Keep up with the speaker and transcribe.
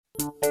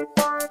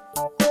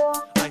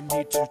I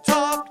need to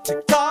talk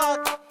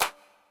TikTok.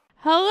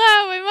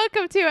 Hello and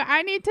welcome to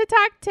I Need to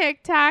Talk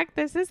TikTok.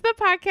 This is the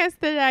podcast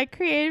that I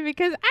created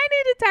because I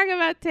need to talk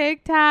about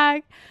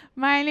TikTok.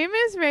 My name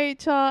is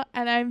Rachel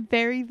and I'm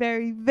very,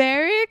 very,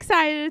 very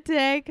excited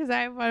today because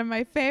I have one of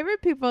my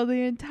favorite people in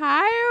the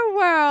entire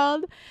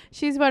world.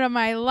 She's one of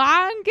my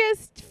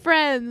longest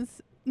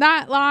friends.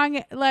 Not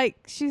long, like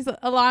she's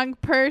a long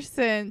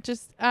person.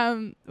 Just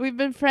we've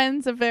been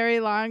friends a very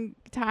long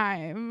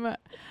time.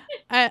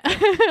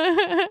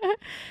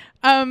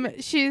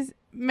 She's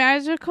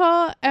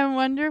magical and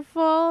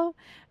wonderful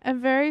and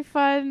very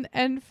fun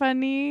and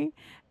funny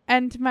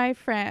and my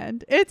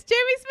friend. It's Jamie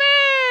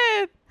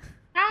Smith.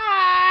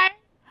 Hi.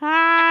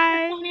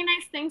 Hi. So many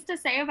nice things to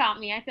say about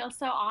me. I feel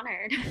so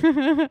honored.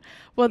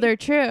 Well, they're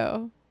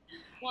true.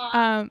 Well,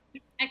 I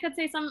could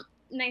say some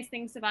nice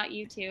things about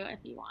you too if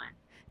you want.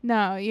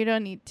 No, you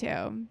don't need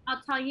to.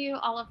 I'll tell you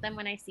all of them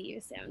when I see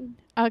you soon.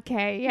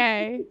 Okay,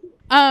 yay.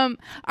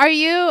 Are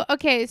you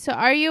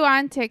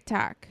on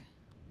TikTok?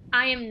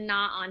 I am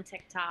not on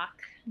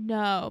TikTok.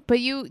 No, but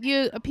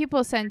you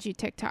people send you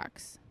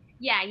TikToks.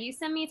 Yeah, you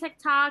send me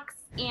TikToks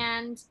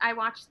and I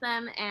watch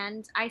them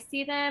and I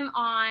see them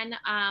on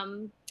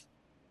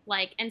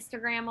like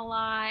Instagram a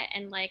lot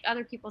and like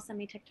other people send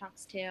me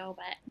TikToks too,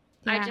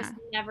 but I just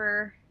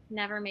never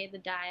made the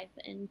dive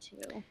into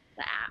the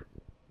app.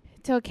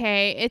 It's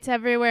okay. It's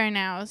everywhere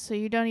now, so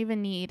you don't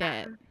even need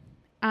it.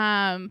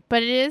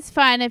 But it is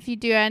fun if you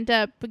do end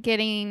up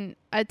getting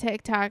a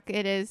TikTok.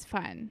 It is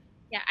fun.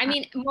 Yeah, I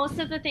mean, most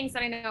of the things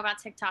that I know about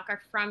TikTok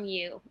are from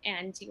you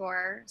and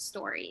your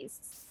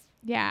stories.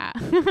 Yeah.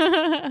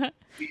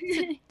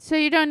 So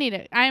you don't need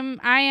it. I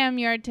am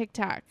your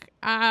TikTok.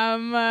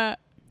 Have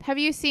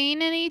you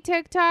seen any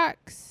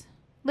TikToks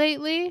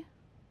lately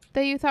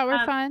that you thought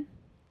were fun?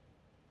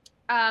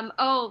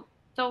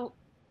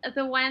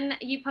 The one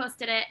you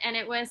posted it, and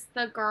it was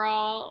the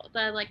girl,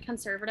 the like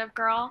conservative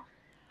girl,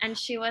 and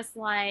she was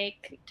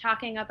like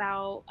talking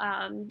about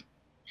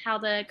how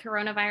the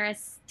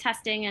coronavirus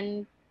testing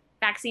and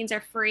vaccines are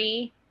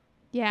free.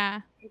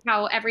 Yeah.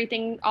 How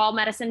all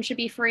medicine should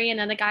be free, and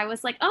then the guy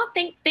was like, "Oh,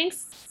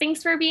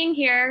 thanks for being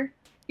here.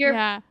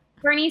 Your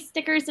Bernie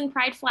stickers and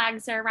pride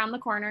flags are around the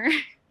corner."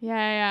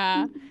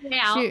 Yeah.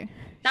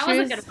 That was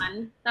a good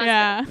one.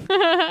 Yeah.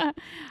 Good.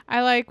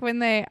 I like when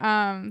they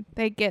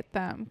get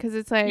them because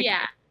it's like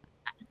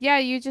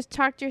you just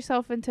talked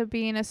yourself into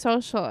being a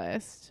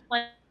socialist.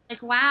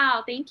 Like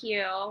wow, thank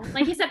you.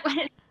 Like he said,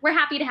 we're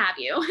happy to have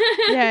you.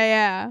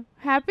 Yeah.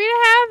 Happy to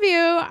have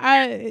you.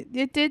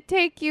 It did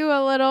take you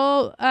a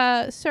little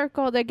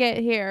circle to get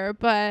here,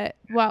 but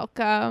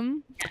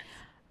welcome.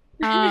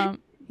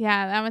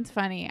 Yeah, that one's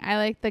funny. I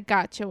like the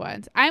gotcha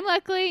ones. I'm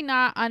luckily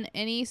not on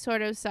any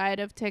sort of side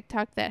of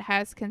TikTok that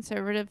has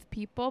conservative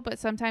people, but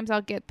sometimes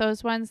I'll get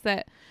those ones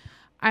that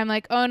I'm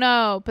like, oh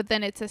no, but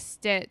then it's a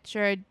stitch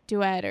or a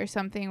duet or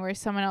something where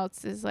someone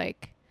else is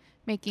like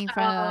making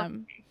fun of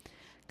them.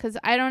 Because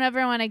I don't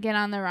ever want to get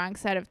on the wrong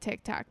side of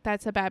TikTok.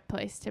 That's a bad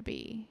place to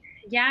be.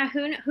 Yeah,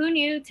 who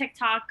knew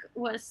TikTok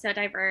was so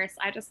diverse?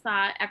 I just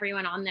thought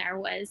everyone on there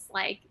was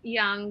like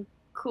young,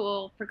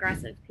 cool,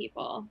 progressive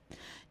people.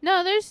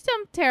 No, there's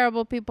some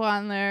terrible people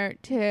on there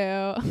too.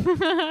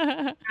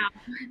 The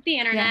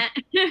internet.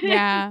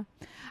 Yeah.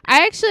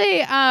 I actually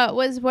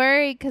was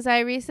worried because I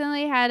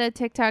recently had a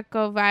TikTok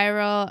go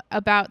viral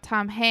about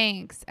Tom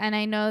Hanks. And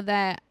I know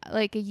that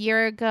like a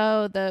year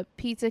ago, the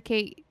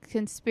Pizzagate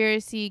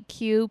conspiracy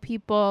Q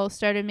people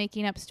started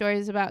making up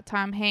stories about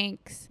Tom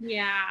Hanks.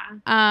 Yeah.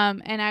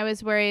 And I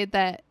was worried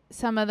that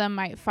some of them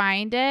might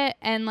find it.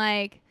 And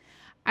like,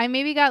 I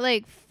maybe got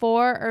like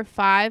 4 or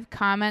 5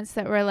 comments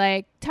that were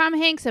like, Tom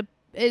Hanks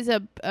is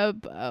a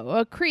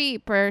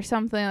creep or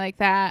something like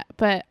that.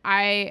 But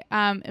I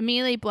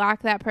immediately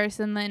block that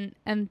person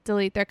and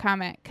delete their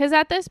comment. Because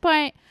at this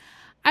point,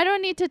 I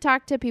don't need to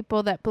talk to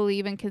people that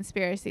believe in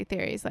conspiracy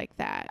theories like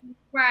that.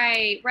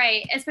 Right.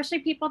 Especially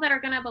people that are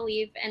going to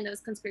believe in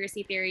those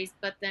conspiracy theories.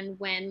 But then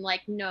when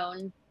like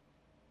known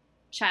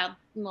child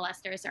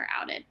molesters are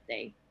outed,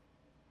 they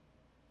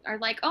are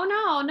like, oh,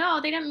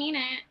 no, they didn't mean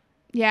it.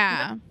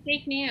 Yeah.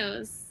 Fake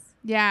news.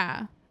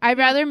 Yeah. I'd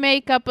rather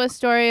make up a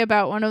story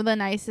about one of the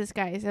nicest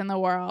guys in the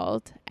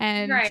world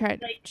and try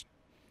to...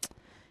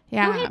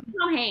 Yeah. Who hates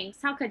Tom Hanks?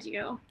 How could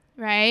you?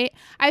 Right?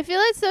 I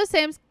feel it's those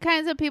same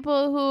kinds of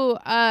people who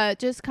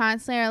just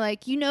constantly are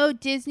like,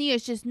 Disney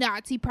is just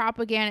Nazi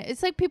propaganda.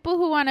 It's like people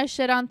who want to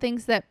shit on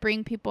things that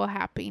bring people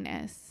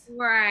happiness.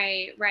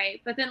 Right.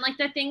 But then like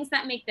the things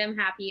that make them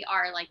happy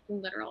are like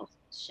literal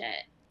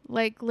shit.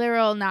 Like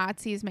literal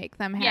Nazis make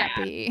them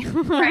happy.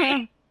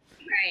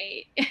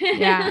 Right.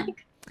 Yeah.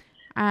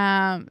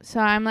 So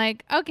I'm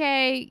like,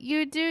 okay,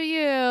 you do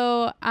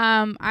you.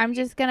 I'm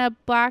just gonna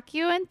block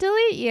you and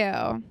delete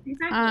you.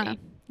 Exactly.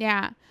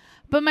 Yeah.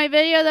 But my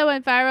video that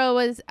went viral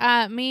was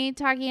me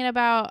talking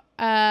about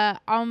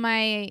all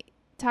my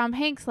Tom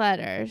Hanks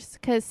letters.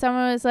 Because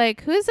someone was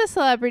like, who's a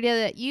celebrity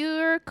that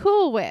you're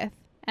cool with?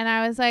 And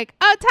I was like,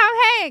 oh, Tom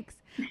Hanks.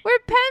 We're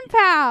pen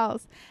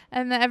pals.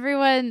 And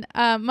everyone,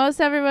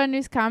 most everyone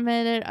who's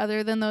commented,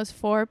 other than those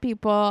 4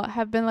 people,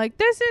 have been like,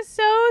 "This is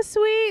so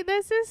sweet.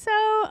 This is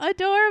so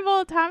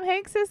adorable. Tom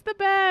Hanks is the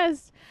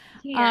best."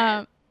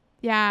 Yeah.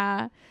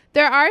 Yeah.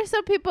 There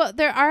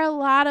are a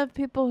lot of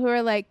people who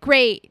are like,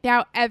 "Great,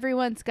 now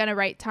everyone's gonna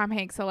write Tom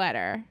Hanks a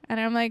letter," and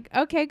I'm like,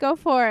 "Okay, go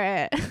for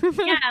it."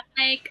 Yeah,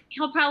 like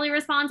he'll probably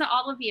respond to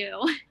all of you.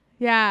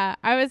 Yeah,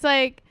 I was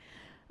like,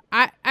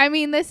 I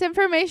mean, this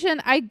information,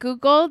 I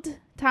Googled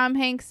Tom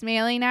Hanks'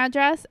 mailing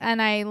address,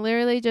 and I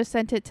literally just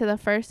sent it to the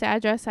first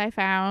address I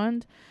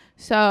found.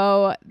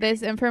 So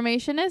this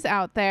information is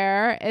out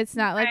there. It's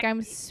not like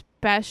I'm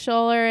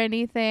special or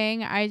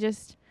anything. I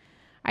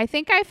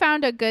think I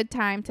found a good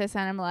time to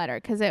send him a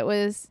letter because it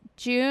was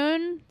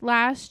June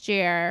last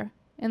year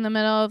in the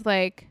middle of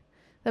like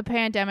the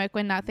pandemic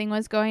when nothing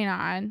was going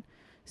on.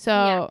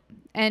 So,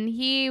 and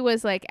he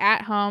was like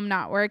at home,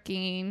 not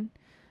working.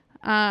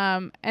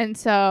 And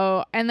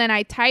then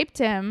I typed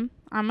him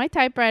on my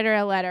typewriter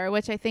a letter,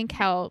 which I think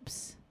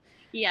helps.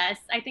 Yes,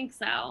 I think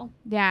so.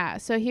 Yeah,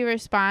 so he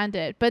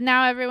responded. But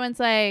now everyone's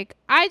like,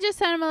 I just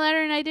sent him a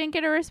letter and I didn't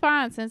get a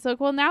response. And it's like,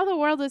 well, now the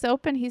world is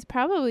open. He's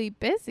probably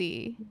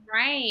busy.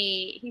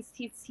 Right.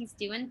 He's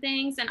doing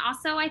things. And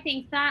also I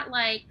think that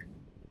like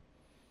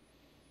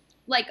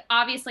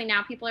obviously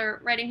now people are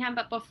writing him,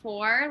 but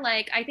before,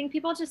 like I think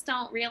people just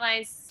don't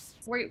realize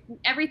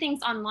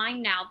everything's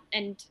online now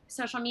and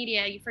social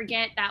media. You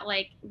forget that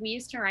like we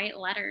used to write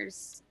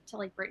letters to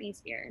like Britney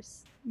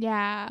Spears.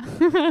 Yeah.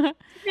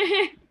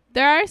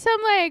 There are some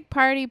like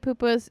party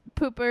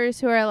poopers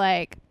who are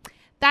like,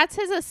 that's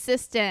his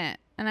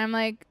assistant. And I'm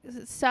like,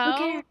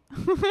 so?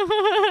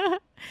 It's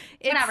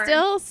Whatever.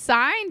 still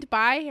signed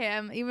by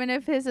him, even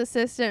if his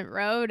assistant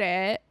wrote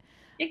it.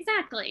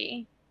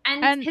 Exactly.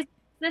 And his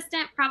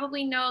assistant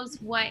probably knows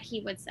what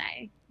he would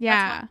say.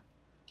 Yeah.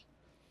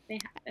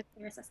 It's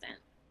their assistant.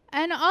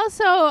 And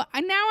also, now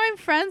I'm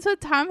friends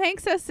with Tom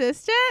Hanks'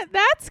 assistant.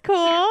 That's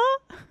cool.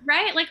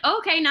 Right? Like,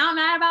 okay, not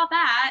mad about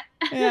that.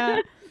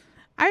 Yeah.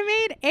 I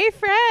made a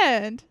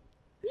friend.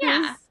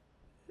 Yeah. Who's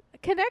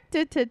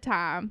connected to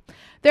Tom.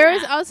 There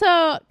was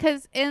also,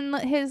 because in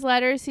his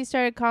letters, he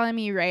started calling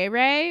me Ray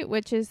Ray,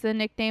 which is the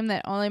nickname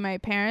that only my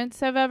parents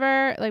have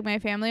ever, like my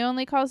family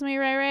only calls me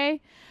Ray Ray.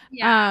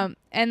 Yeah.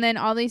 And then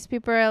all these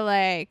people are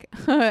like,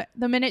 the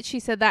minute she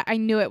said that, I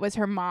knew it was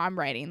her mom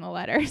writing the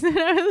letters. And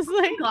I was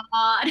like,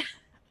 God.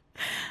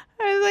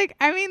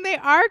 I mean, they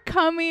are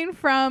coming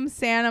from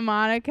Santa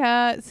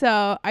Monica,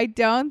 so I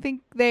don't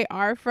think they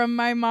are from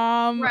my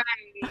mom. Right.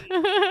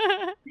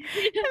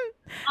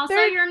 Also,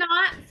 you're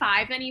not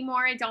 5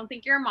 anymore. I don't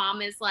think your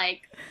mom is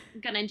like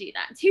gonna do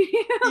that to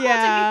you.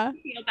 Yeah. To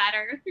make you feel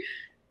better.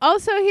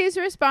 Also, he's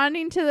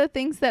responding to the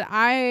things that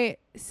I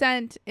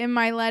sent in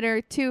my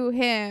letter to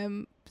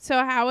him.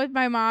 So how would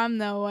my mom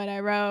know what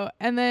I wrote?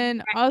 And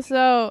then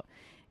also,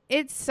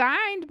 it's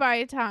signed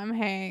by Tom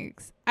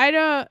Hanks.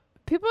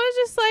 People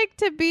just like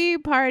to be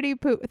party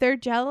poop. They're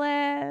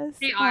jealous.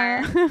 They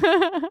are.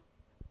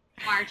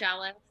 Are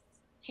jealous.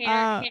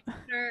 Haters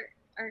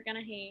are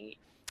gonna hate.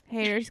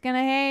 Haters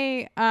gonna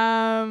hate.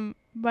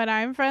 But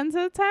I'm friends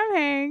with Tom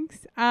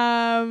Hanks.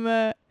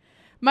 My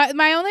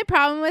only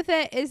problem with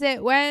it is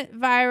it went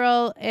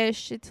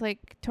viral-ish. It's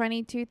like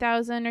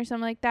 22,000 or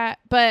something like that.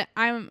 But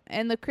I'm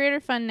in the Creator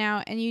Fund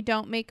now, and you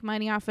don't make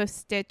money off of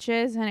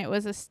stitches, and it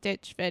was a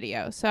Stitch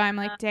video. So I'm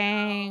like,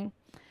 dang,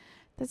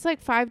 that's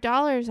like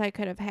 $5 I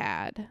could have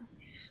had.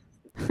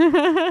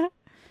 $5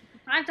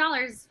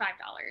 is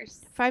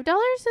 $5.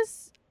 $5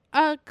 is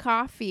a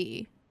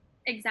coffee.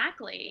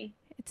 Exactly.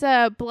 It's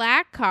a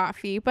black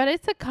coffee, but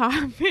it's a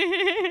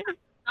coffee.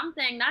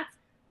 Something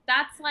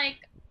that's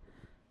like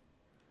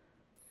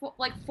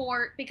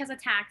 4 because of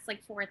tax,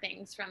 like 4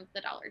 things from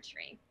the Dollar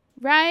Tree.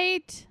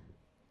 Right?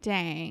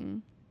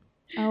 Dang.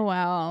 Oh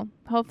well.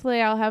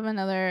 Hopefully I'll have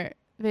another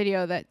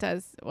video that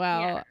does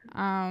well.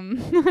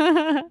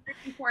 Yeah.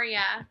 For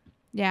ya.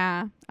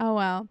 Yeah. Oh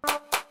well.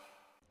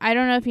 I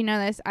don't know if you know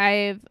this.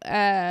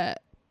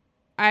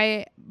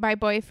 My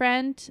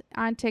boyfriend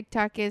on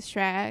TikTok is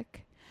Shrek.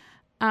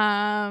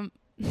 I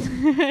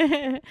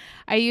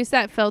use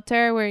that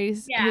filter where he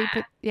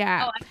put, Oh,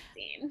 I've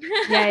seen.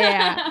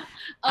 Yeah.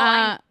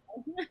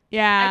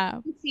 Yeah.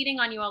 I've been cheating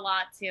on you a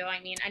lot too. I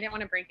mean, I didn't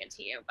want to break it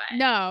to you, but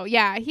no,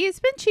 yeah, he's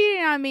been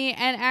cheating on me,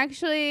 and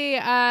actually,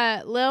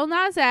 Lil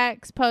Nas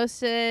X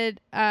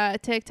posted a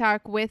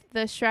TikTok with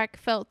the Shrek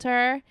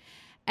filter,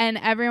 and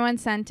everyone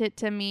sent it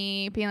to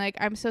me, being like,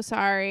 "I'm so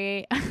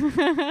sorry."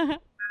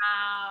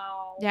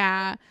 Wow.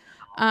 Yeah.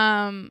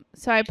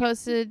 So I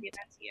posted. Do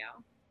that to you.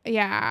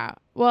 Yeah.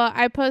 Well,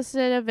 I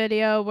posted a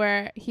video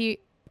where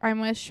I'm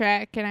with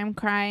Shrek and I'm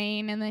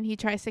crying, and then he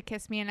tries to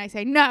kiss me and I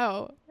say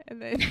no.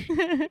 And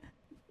then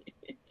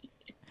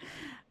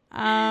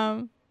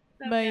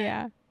but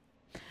yeah.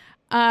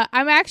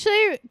 I'm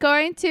actually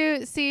going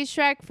to see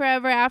Shrek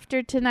Forever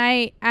After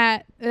tonight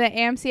at the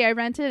AMC. I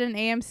rented an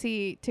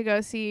AMC to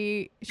go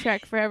see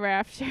Shrek Forever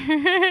After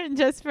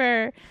just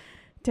for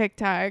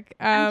TikTok.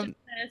 I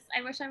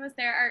wish I was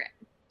there.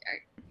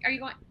 Are you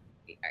going?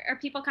 Are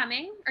people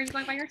coming? Are you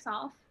going by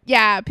yourself?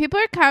 Yeah, people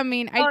are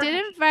coming. I did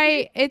Okay.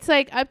 invite, it's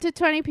like up to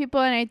 20 people,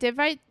 and I did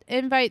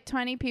invite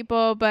 20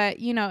 people, but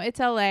you know, it's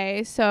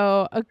LA,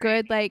 so a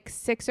good like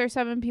 6 or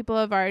 7 people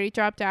have already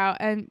dropped out,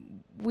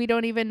 and we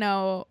don't even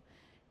know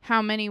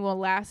how many will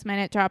last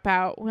minute drop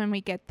out when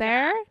we get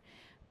there.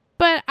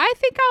 But I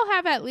think I'll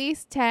have at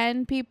least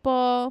 10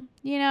 people,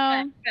 you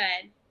know.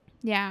 Good.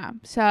 Yeah.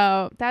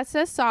 So that's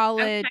a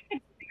solid.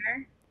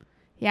 There.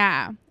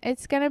 Yeah.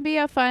 It's going to be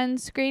a fun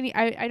screening.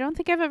 I don't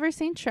think I've ever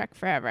seen Shrek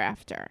Forever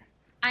After.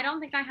 I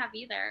don't think I have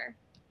either.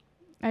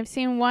 I've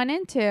seen 1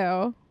 and 2.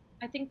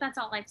 I think that's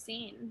all I've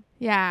seen.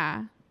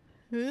 Yeah.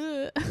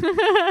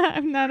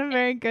 I'm not a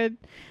very good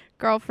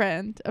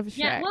girlfriend of Shrek.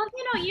 Yeah, well,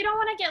 you know, you don't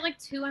want to get like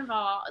too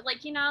involved.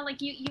 Like, you know, like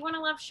you want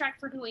to love Shrek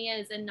for who he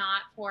is and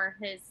not for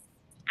his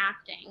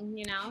acting,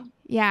 you know?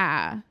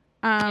 Yeah.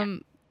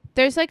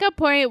 There's like a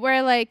point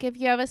where like if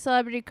you have a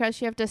celebrity crush,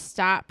 you have to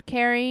stop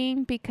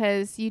caring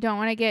because you don't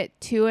want to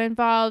get too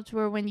involved,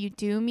 where when you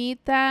do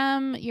meet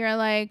them, you're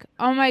like,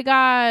 "Oh my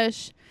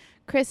gosh,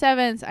 Chris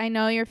Evans, I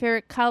know your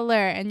favorite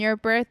color and your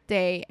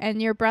birthday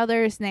and your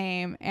brother's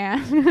name."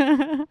 And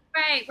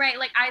Right.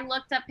 Like I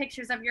looked up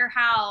pictures of your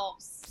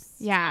house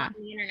yeah.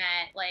 on the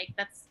internet. Like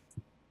that's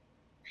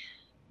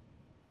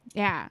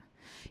Yeah.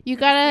 You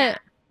got to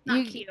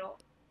not cute.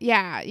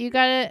 Yeah, you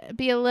got to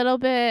be a little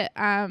bit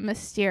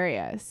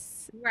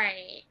mysterious.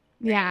 Right.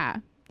 Yeah.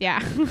 Yeah.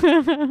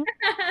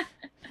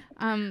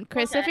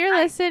 Chris, if you're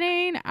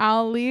listening,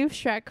 I'll leave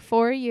Shrek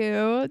for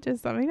you.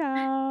 Just let me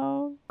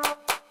know.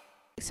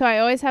 So I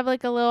always have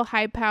like a little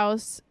Hype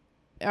House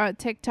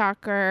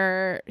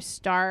TikToker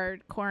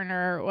starred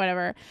corner,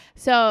 whatever.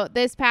 So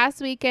this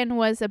past weekend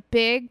was a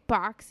big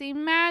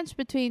boxing match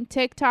between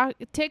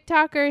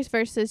TikTokers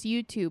versus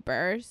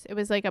YouTubers. It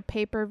was like a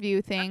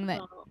pay-per-view thing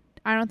that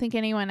I don't think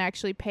anyone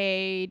actually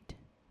paid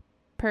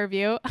per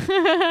view.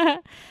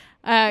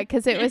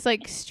 Because it was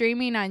like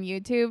streaming on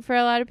YouTube for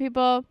a lot of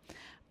people.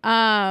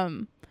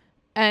 And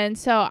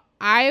so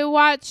I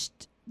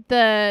watched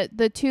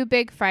the 2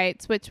 big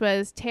fights, which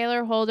was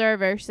Taylor Holder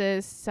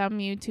versus some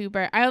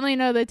YouTuber. I only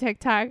know the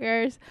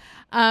TikTokers.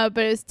 But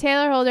it was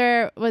Taylor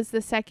Holder was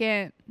the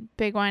second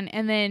big one.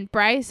 And then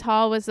Bryce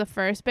Hall was the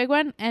first big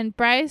one. And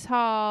Bryce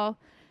Hall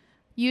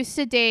used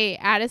to date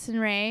Addison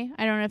Rae.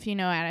 I don't know if you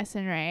know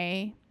Addison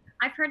Rae.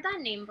 I've heard that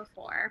name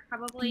before.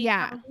 Probably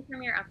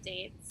from your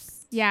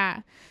updates.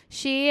 Yeah.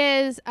 She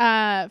is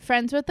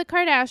friends with the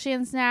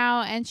Kardashians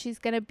now, and she's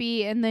going to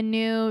be in the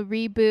new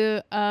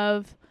reboot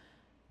of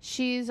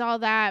She's All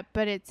That,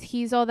 but it's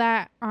He's All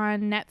That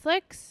on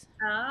Netflix.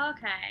 Oh,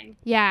 okay.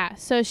 Yeah.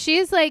 So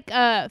she's like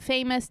a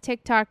famous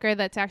TikToker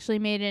that's actually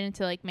made it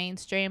into like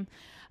mainstream.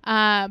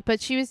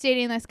 But she was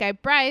dating this guy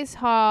Bryce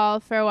Hall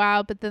for a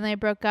while, but then they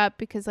broke up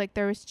because like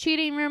there was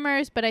cheating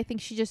rumors, but I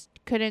think she just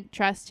couldn't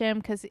trust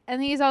him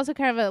and he's also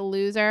kind of a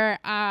loser.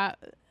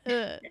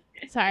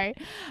 Sorry.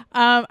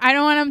 I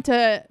don't want him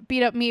to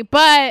beat up me,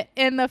 but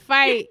in the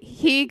fight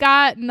he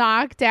got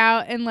knocked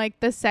out in like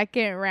the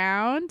second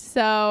round.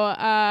 So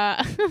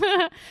I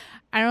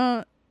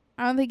don't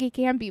think he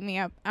can beat me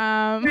up.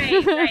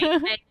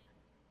 Right.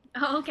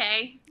 Oh,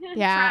 okay.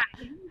 Yeah.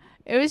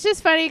 It was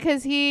just funny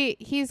because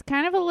he's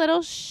kind of a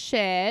little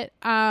shit,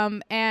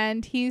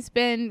 and he's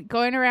been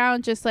going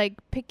around just like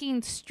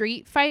picking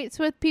street fights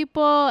with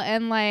people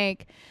and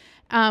like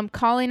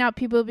calling out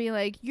people, being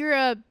like, "You're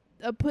a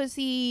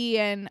pussy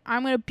and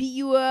I'm gonna beat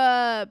you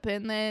up."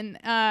 And then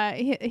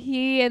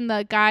he and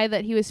the guy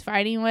that he was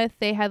fighting with,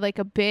 they had like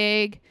a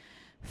big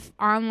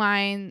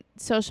online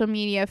social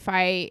media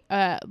fight,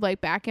 like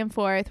back and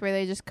forth, where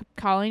they just kept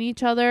calling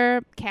each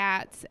other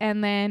cats,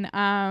 and then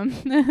and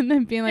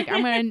then being like,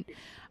 I'm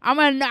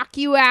gonna knock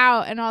you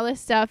out and all this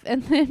stuff.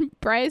 And then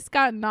Bryce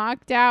got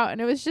knocked out, and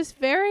it was just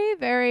very,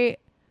 very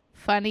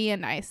funny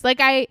and nice. Like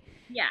I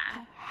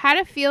had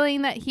a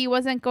feeling that he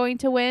wasn't going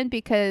to win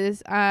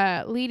because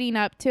leading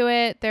up to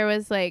it, there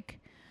was like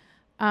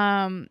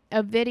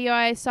a video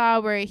I saw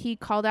where he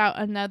called out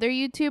another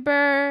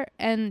YouTuber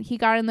and he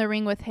got in the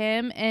ring with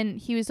him and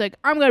he was like,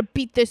 I'm going to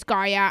beat this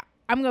guy out.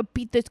 I'm going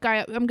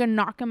to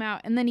knock him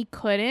out. And then he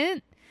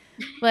couldn't.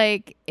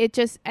 Like it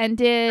just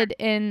ended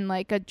in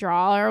like a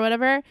draw or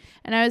whatever.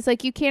 And I was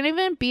like, you can't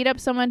even beat up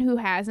someone who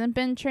hasn't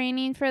been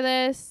training for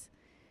this.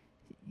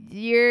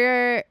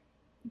 You're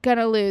going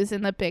to lose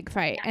in the big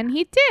fight. And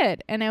he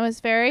did. And it was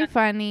very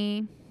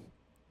funny.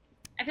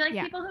 I feel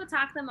like people who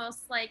talk the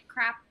most like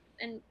crap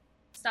and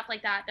stuff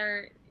like that,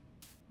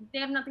 they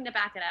have nothing to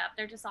back it up.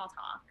 They're just all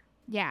talk.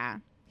 Yeah,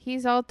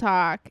 he's all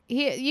talk.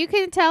 You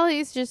can tell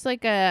he's just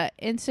like a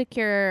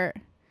insecure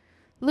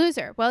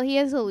loser. Well, he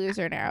is a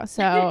loser now,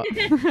 so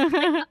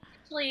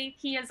actually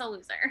he is a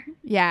loser.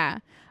 Yeah.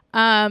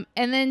 And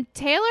then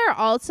Taylor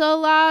also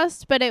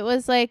lost, but it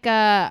was like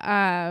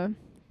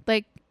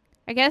like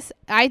I guess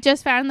I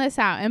just found this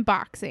out in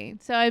boxing.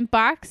 So in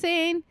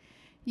boxing,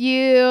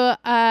 you're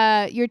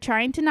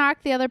trying to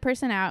knock the other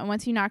person out, and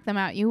once you knock them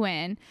out, you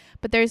win.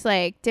 But there's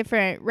like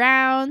different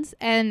rounds,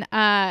 and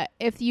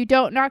if you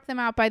don't knock them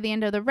out by the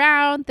end of the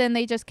round, then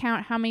they just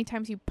count how many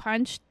times you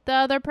punched the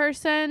other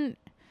person,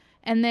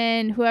 and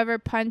then whoever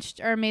punched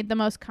or made the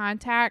most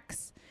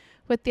contacts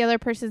with the other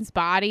person's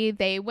body,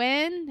 they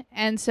win.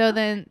 And so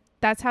then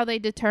that's how they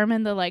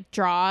determine the like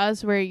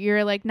draws where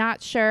you're like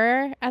not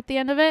sure at the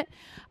end of it.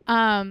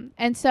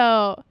 And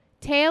so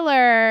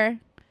Taylor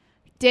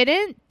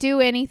didn't do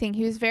anything.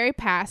 He was very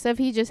passive.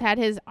 He just had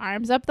his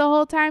arms up the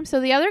whole time.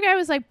 So the other guy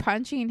was like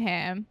punching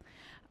him.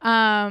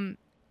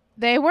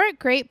 They weren't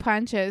great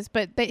punches,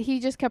 but he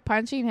just kept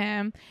punching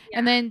him. Yeah.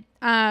 And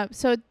then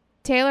so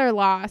Taylor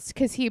lost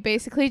because he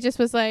basically just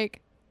was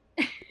like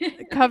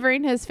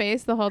covering his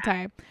face the whole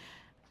time.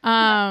 In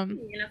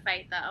a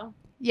fight though.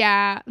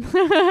 Yeah.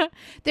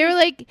 They were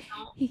like,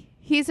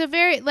 he's a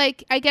very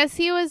like, I guess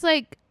he was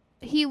like,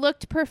 he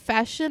looked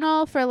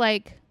professional for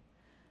like,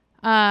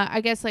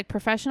 I guess like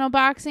professional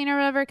boxing or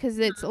whatever, because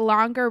it's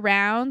longer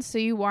rounds, so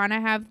you want to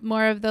have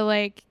more of the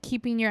like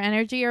keeping your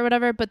energy or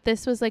whatever. But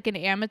this was like an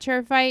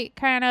amateur fight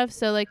kind of,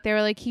 so like they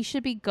were like he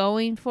should be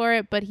going for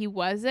it, but he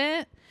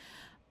wasn't.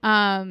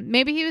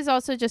 Maybe he was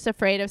also just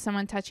afraid of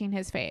someone touching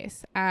his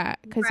face,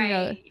 because you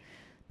know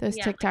those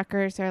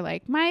TikTokers are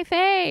like my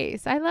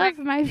face. I love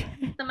my face.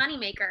 The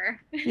moneymaker.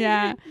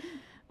 Yeah.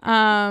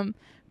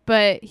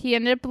 But he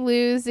ended up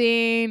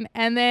losing.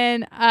 And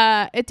then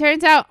it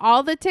turns out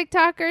all the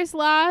TikTokers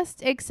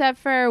lost except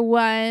for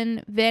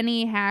one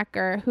Vinny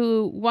hacker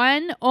who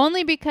won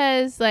only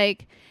because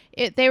like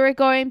they were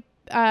going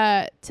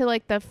to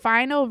like the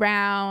final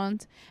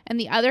round and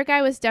the other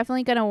guy was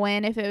definitely going to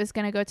win if it was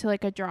going to go to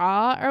like a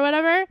draw or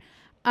whatever.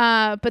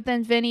 But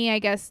then Vinny, I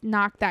guess,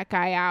 knocked that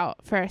guy out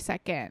for a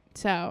second.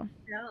 So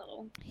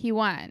he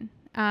won.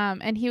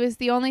 And he was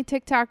the only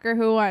TikToker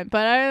who won.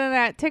 But other than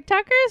that,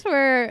 TikTokers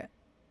were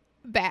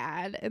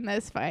bad in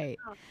this fight.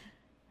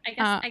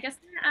 I guess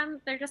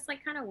they're just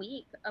like kind of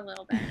weak a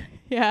little bit.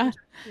 Yeah.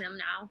 Them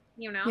now,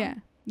 you know.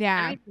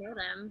 Yeah. I don't know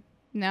them.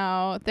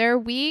 No, they're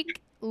weak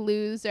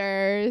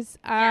losers.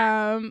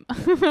 Too,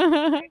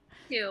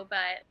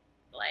 but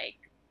like.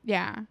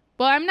 Yeah.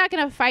 Well, I'm not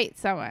gonna fight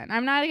someone.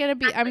 I'm not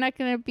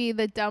gonna be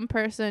the dumb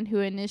person who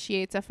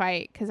initiates a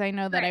fight because I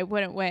know that I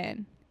wouldn't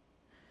win.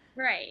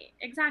 Right.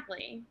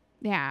 Exactly.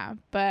 Yeah,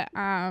 but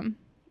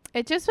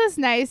it just was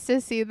nice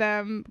to see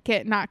them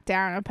get knocked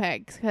down a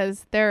peg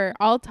because they're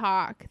all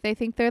talk. They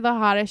think they're the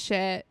hottest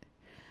shit.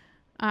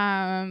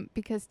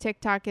 Because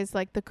TikTok is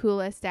like the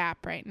coolest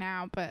app right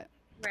now, but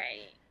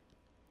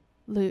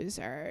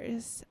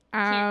losers.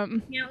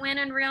 Can't win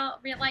in real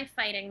life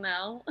fighting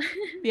though.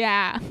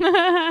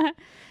 Yeah.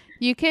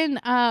 You can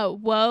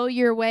woe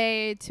your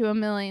way to 1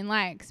 million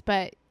likes,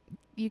 but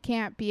you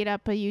can't beat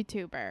up a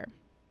YouTuber.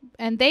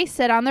 And they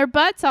sit on their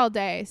butts all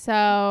day,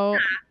 so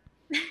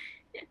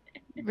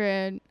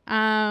rude.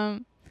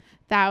 That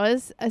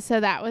was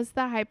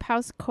the Hype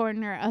House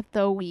corner of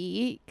the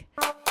week.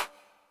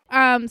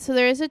 So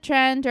there is a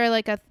trend or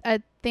like a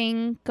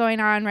thing going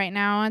on right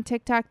now on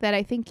TikTok that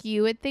I think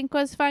you would think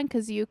was fun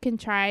because you can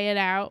try it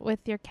out with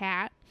your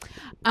cat.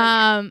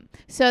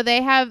 So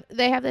they have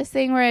this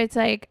thing where it's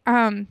like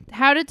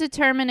how to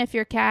determine if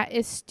your cat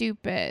is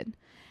stupid.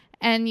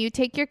 And you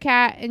take your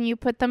cat and you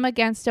put them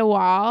against a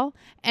wall.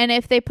 And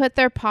if they put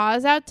their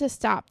paws out to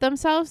stop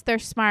themselves, they're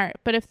smart.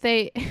 But if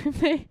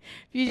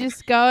you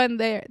just go and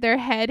their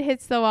head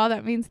hits the wall,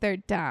 that means they're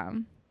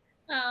dumb.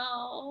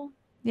 Oh.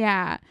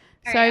 Yeah.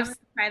 All right, I'm gonna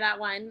try that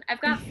one.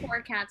 I've got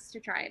 4 cats to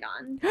try it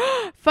on.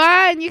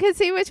 Fun. You can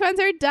see which ones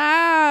are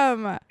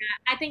dumb. Yeah,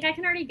 I think I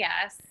can already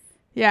guess.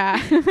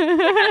 Yeah.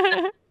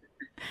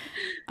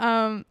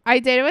 I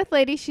did it with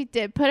Lady. She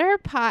did put her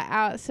paw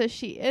out, so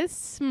she is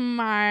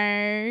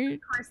smart. Of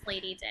course,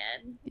 Lady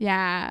did.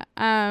 Yeah.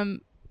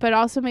 But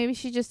also maybe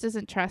she just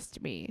doesn't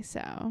trust me.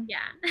 So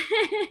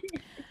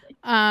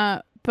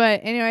yeah.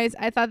 But anyways,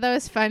 I thought that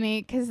was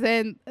funny because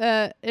then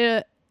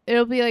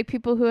it'll be like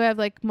people who have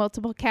like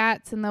multiple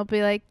cats and they'll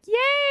be like,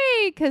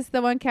 yay, because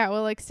the one cat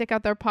will like stick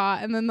out their paw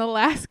and then the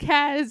last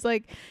cat is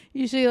like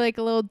usually like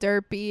a little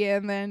derpy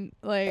and then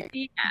like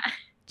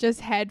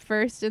just head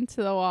first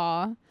into the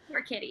wall.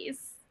 Poor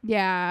kitties.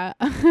 Yeah.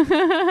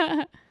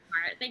 Smart.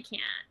 They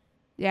can't.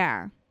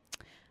 Yeah.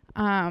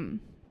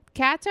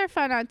 Cats are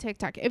fun on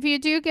TikTok. If you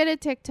do get a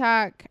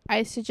TikTok,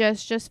 I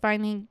suggest just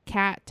finding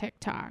cat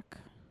TikTok.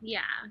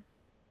 Yeah.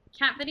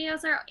 Cat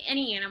videos or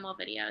any animal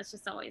video is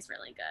just always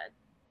really good.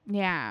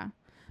 Yeah.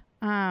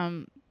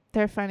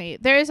 They're funny.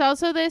 There's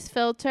also this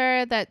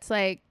filter that's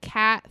like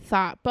cat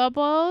thought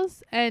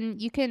bubbles,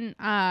 and you can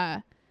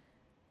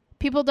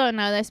people don't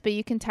know this, but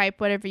you can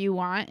type whatever you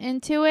want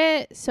into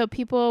it. So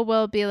people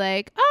will be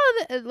like,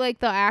 oh, like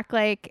they'll act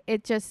like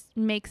it just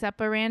makes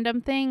up a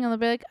random thing, and they'll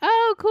be like,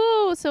 oh,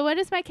 cool. So what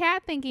is my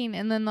cat thinking?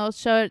 And then they'll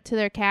show it to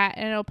their cat,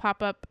 and it'll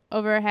pop up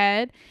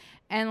overhead,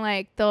 and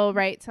like they'll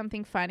write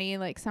something funny.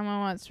 Like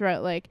someone once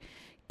wrote like,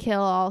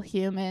 kill all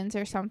humans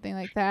or something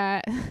like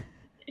that.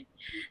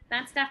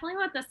 That's definitely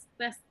what this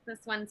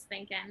one's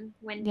thinking.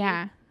 Wendy.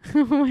 Yeah.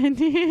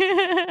 Wendy.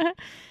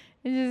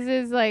 It just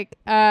is like,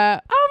 oh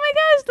my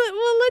gosh,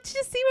 well, let's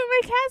just see what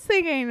my cat's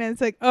thinking. And it's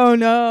like, oh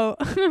no.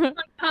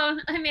 Oh,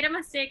 I made a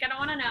mistake. I don't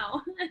want to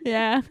know.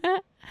 Yeah.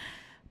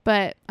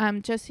 But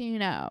just so you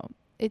know,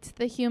 it's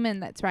the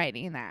human that's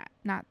writing that,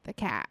 not the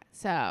cat.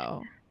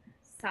 So.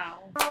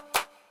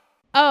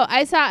 Oh,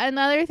 I saw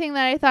another thing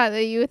that I thought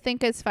that you would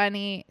think is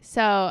funny.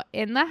 So,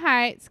 In the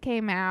Heights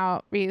came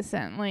out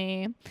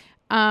recently.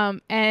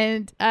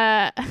 And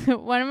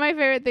one of my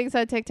favorite things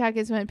on TikTok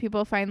is when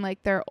people find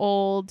like their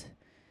old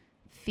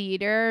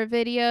theater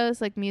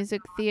videos, like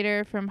music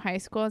theater from high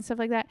school and stuff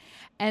like that.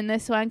 And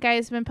this one guy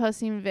has been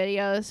posting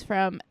videos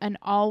from an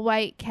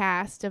all-white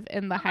cast of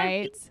In the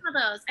Heights.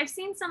 I've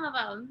seen some of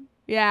them.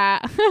 Yeah.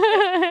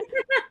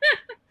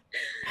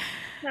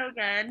 So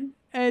good.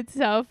 It's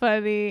so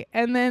funny.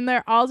 And then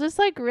they're all just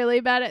like really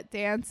bad at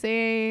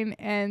dancing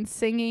and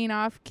singing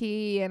off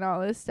key and all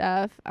this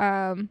stuff.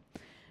 And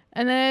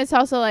then it's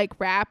also like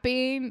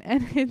rapping,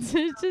 and it's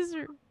just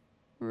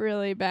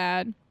really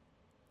bad.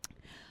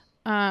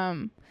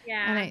 Yeah.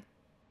 And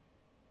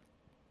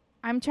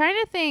I'm trying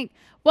to think.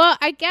 Well,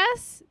 I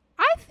guess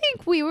I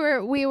think we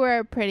were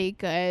a pretty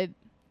good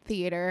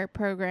theater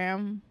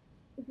program.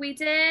 We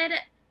did.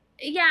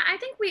 Yeah, I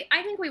think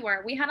we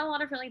were. We had a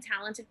lot of really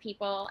talented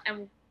people,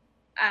 and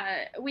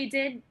we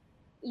did.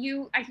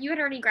 You had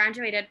already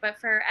graduated, but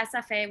for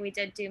SFA we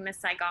did do Miss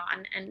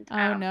Saigon, and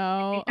Oh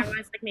no. I think there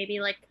was like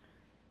maybe like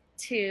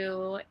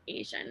 2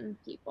 Asian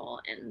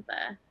people in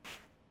the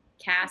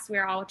cast. We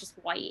were all just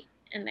white,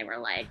 and they were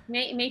like,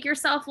 make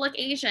yourself look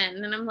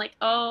Asian, and I'm like,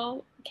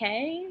 oh,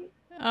 okay.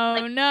 Oh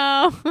like,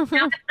 no. Now it's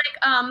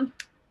like,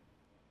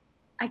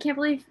 I can't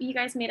believe you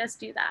guys made us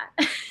do that.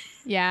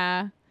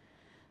 Yeah.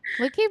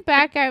 Looking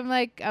back, I'm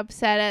like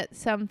upset at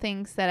some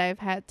things that I've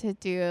had to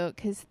do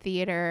because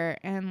theater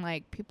and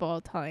like people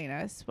telling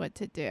us what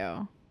to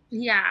do.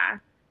 Yeah.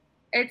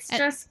 It's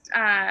just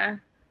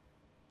And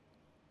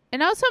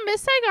also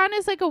Miss Saigon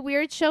is like a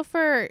weird show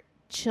for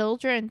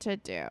children to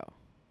do.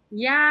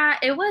 yeah,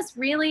 it was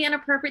really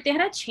inappropriate. They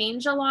had to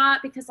change a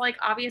lot because like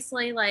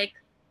obviously like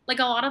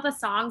a lot of the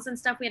songs and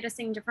stuff we had to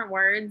sing different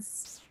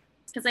words.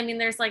 Because I mean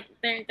there's like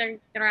they're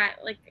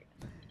at like,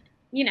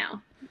 you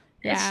know.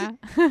 Yeah.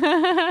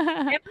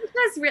 It was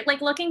just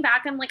like looking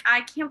back, I'm like,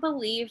 I can't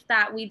believe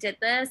that we did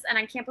this, and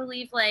I can't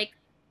believe like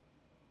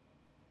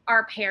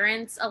our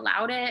parents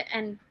allowed it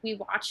and we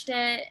watched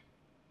it,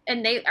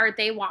 and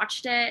they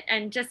watched it,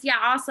 and just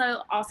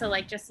also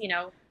like just, you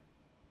know,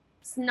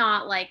 it's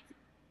not like,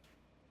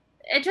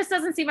 it just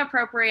doesn't seem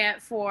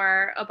appropriate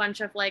for a bunch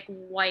of like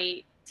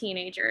white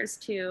teenagers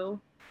to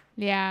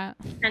Yeah.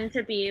 tend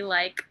to be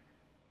like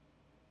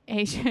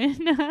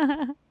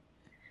Asian.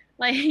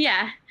 like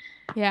yeah.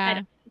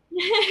 Yeah.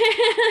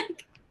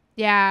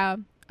 Yeah.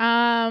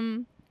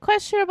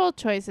 Questionable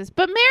choices.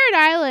 But Merritt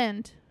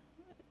Island,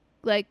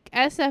 like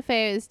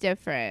SFA is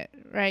different,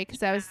 right?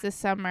 Because that was the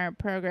summer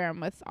program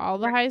with all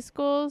the high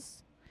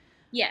schools.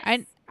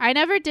 Yes. I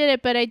never did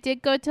it, but I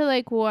did go to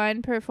like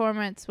one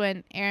performance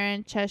when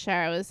Erin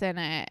Cheshire was in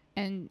it,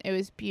 and it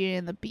was Beauty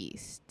and the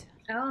Beast.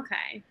 Oh,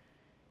 okay.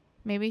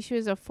 Maybe she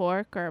was a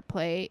fork or a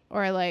plate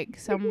or like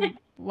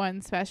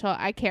someone special.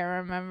 I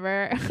can't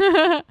remember.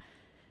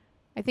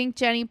 I think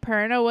Jenny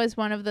Perna was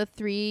one of the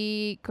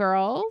 3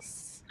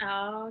 girls.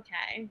 Oh,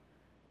 okay.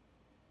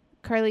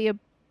 Carlia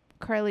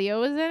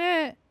was in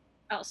it.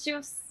 Oh, she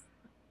was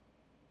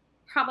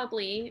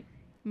probably.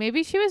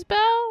 Maybe she was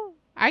Belle.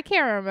 I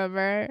can't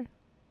remember.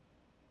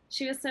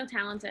 She was so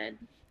talented.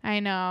 I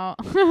know.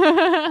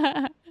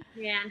 Yeah,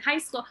 in high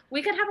school,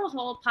 we could have a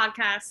whole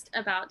podcast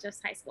about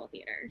just high school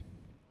theater.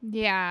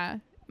 Yeah.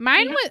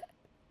 Mine was.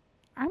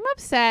 I'm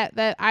upset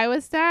that I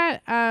was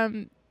that.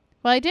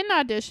 Well, I didn't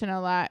audition a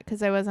lot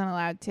because I wasn't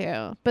allowed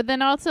to. But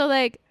then also,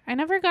 like, I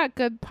never got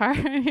good parts.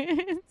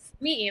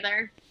 Me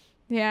either.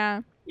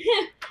 Yeah.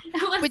 It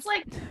was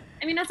like,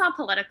 I mean, it's all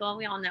political.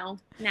 We all know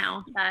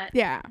now that.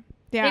 Yeah.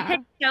 Yeah. They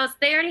picked shows.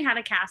 They already had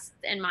a cast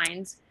in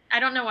mind.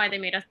 I don't know why they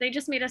made us. They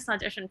just made us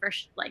audition for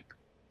like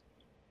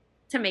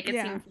to make it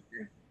seem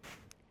fair.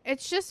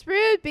 It's just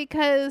rude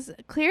because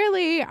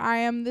clearly I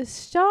am the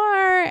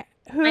star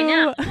who. I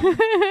know.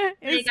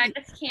 Like, I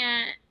just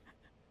can't.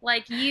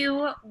 Like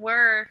you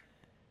were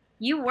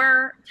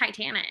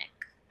Titanic.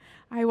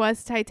 I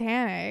was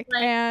Titanic,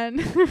 like,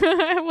 and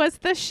I was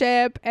the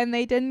ship, and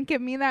they didn't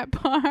give me that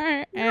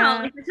part. No,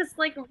 like, it's just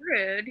like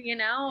rude, you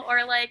know?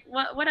 Or like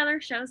what other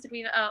shows did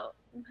we? Oh,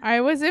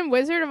 I was in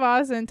Wizard of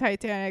Oz and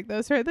Titanic.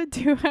 Those were the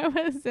 2 I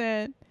was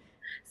in.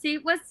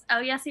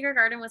 Secret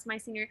Garden was my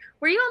senior.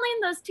 Were you only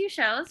in those 2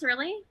 shows,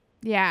 really?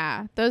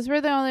 Yeah, those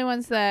were the only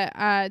ones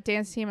that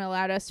dance team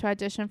allowed us to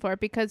audition for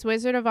because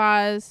Wizard of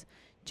Oz,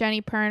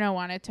 Jenny Perna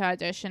wanted to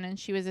audition, and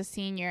she was a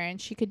senior, and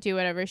she could do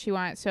whatever she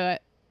wanted. So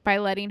by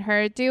letting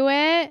her do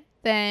it,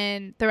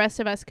 then the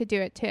rest of us could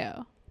do it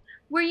too.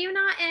 Were you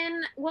not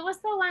in, what was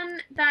the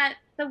one that,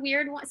 the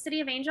weird one, City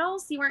of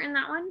Angels? You weren't in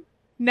that one?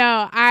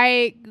 No,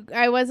 I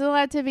wasn't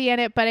allowed to be in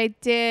it, but I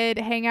did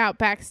hang out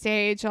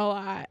backstage a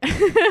lot.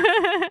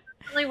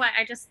 Really, what?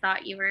 I just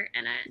thought you were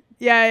in it.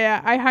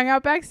 Yeah. I hung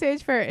out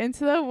backstage for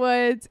Into the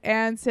Woods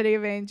and City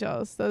of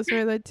Angels. Those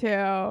were the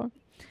 2.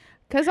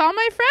 Because all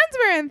my friends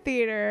were in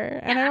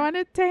theater, and I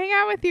wanted to hang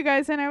out with you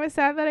guys, and I was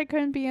sad that I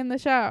couldn't be in the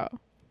show.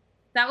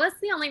 that was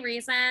the only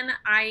reason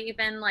I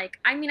even like,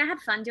 I mean, I had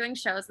fun doing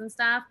shows and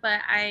stuff,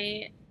 but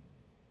I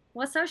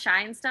was so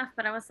shy and stuff,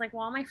 but I was like,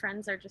 well, all my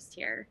friends are just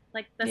here.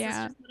 Like, this is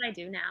Yeah. just what I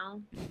do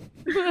now.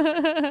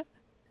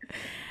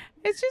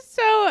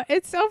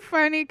 It's so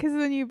funny because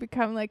then you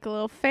become like a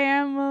little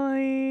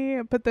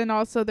family, but then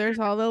also there's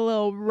all the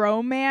little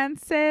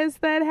romances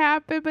that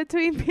happen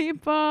between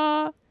people.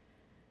 Oh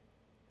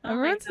my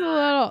Everyone's a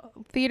God.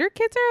 little, theater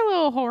kids are a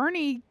little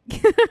horny.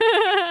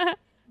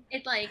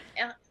 It like,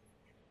 I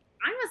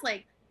was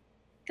like,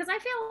 because I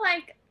feel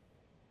like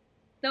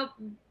the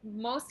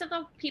most of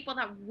the people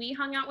that we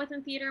hung out with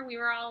in theater, we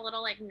were all a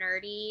little like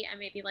nerdy and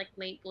maybe like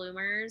late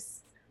bloomers.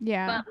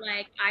 Yeah. But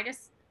like,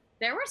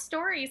 there were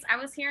stories I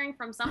was hearing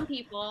from some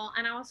people,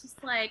 and I was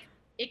just like,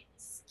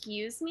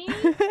 excuse me?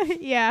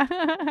 Yeah.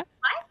 What?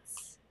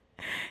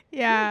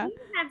 Yeah. You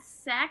had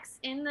sex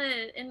in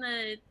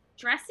the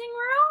dressing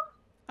room?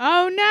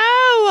 Oh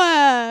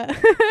no. I've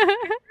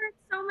heard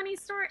so many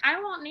stories.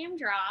 I won't name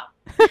drop.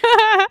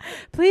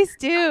 Please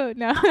do.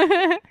 No.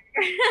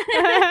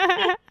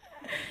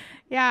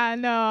 Yeah,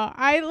 no.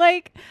 I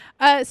like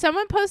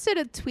someone posted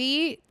a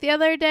tweet the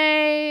other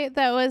day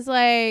that was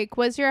like,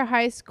 was your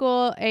high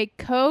school a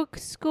coke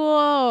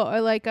school or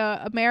like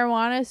a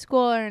marijuana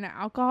school or an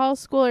alcohol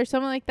school or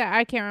something like that?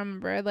 I can't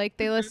remember. Like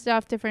they listed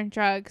off different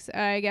drugs,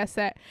 I guess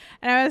that.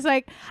 And I was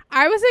like,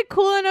 I wasn't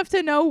cool enough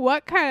to know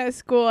what kind of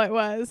school it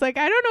was. Like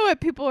I don't know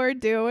what people were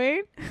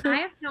doing. I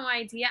have no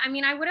idea. I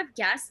mean, I would have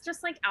guessed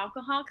just like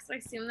alcohol because I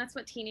assume that's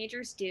what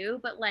teenagers do,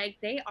 but like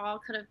they all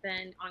could have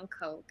been on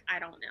coke. I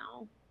don't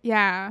know.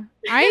 Yeah.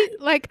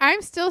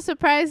 I'm still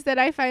surprised that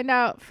I find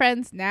out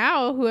friends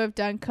now who have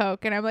done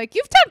coke and I'm like,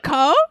 "You've done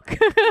coke?"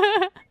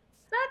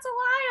 That's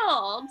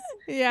wild.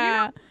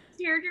 Yeah.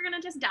 You're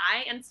gonna just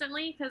die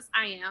instantly because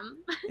I am.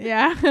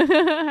 Yeah.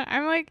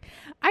 I'm like,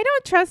 I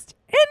don't trust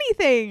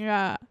anything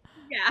Yeah.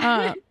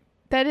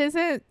 that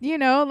isn't, you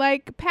know,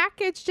 like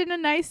packaged in a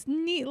nice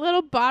neat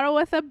little bottle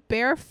with a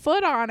bare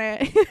foot on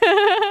it.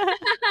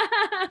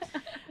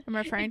 I'm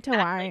referring to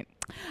wine.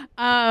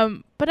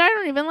 But I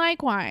don't even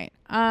like wine.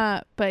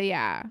 But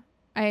yeah,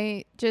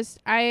 I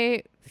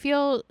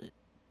feel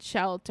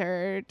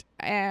sheltered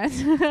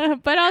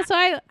and, but also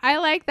I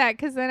like that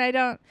because then I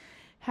don't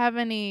have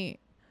any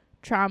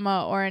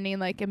trauma or any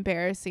like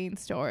embarrassing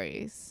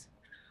stories.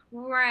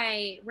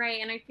 Right.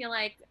 And I feel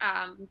like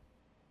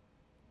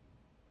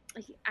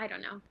I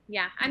don't know.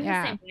 Yeah, I'm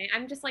Yeah. the same way.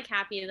 I'm just like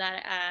happy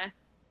that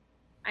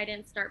I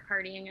didn't start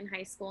partying in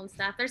high school and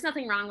stuff. There's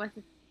nothing wrong with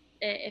it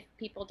if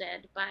people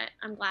did, but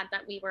I'm glad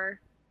that we were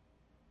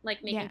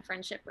like making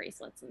friendship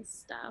bracelets and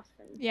stuff.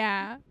 And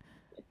Yeah.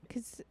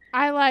 Because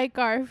I like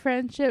our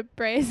friendship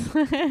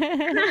bracelet.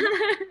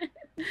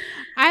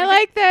 I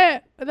like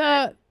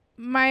that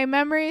my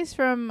memories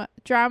from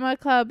drama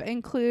club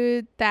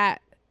include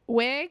that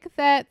wig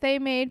that they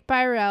made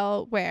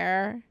Byrell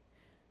wear.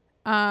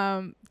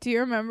 Do you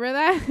remember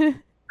that?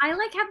 I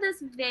like have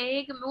this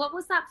vague. What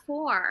was that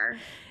for?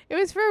 It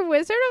was for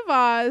Wizard of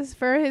Oz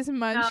for his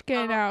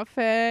Munchkin Oh.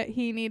 outfit.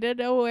 He needed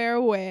to wear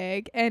a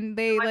wig, and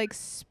they like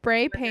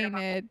spray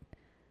painted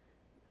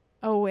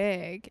a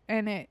wig,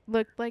 and it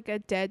looked like a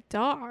dead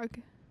dog.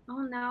 Oh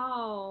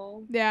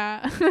no.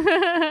 Yeah.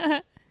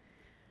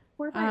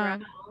 Poor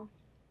Byrell.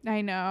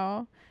 I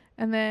know.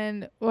 And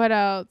then what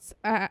else?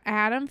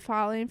 Adam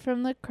falling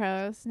from the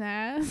crow's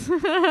nest.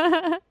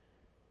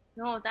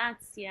 No,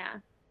 that's yeah.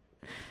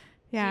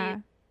 Yeah.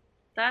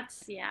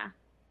 That's yeah.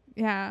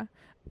 Yeah.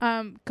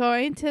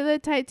 Going to the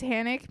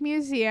Titanic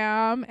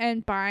Museum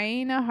and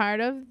buying a Heart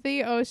of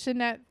the Ocean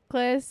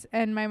necklace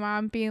and my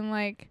mom being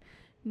like,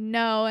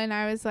 no. And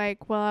I was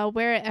like, well, I'll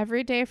wear it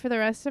every day for the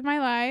rest of my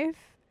life.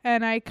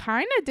 And I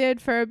kind of did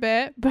for a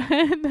bit, but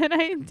then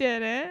I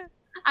didn't.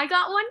 I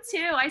got one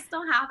too. I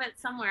still have it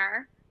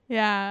somewhere.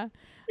 Yeah.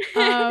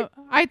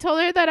 I told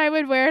her that I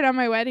would wear it on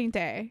my wedding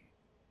day.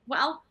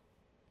 Well,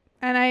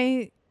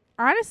 And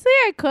honestly,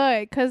 I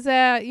could, because,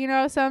 you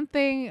know,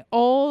 something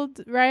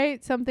old,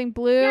 right? Something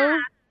blue. yeah.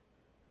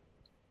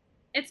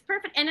 It's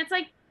perfect. And it's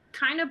like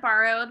kind of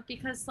borrowed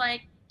because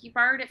like you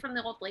borrowed it from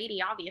the old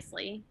lady,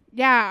 obviously.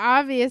 Yeah,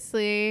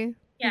 obviously.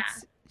 Yeah.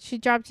 She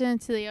dropped it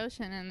into the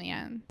ocean in the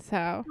end,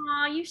 so.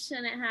 Aw, you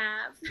shouldn't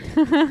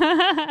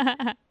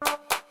have.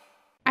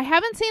 I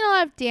haven't seen a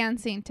lot of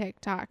dancing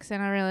TikToks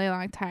in a really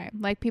long time.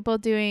 Like people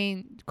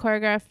doing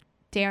choreographed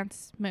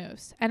dance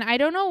moves. And I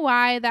don't know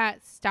why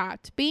that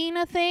stopped being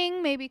a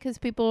thing. Maybe because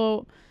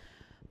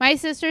my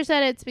sister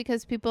said it's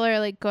because people are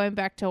like going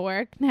back to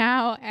work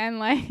now and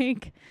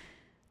like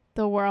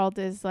the world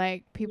is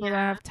like people don't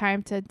have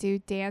time to do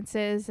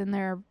dances in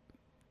their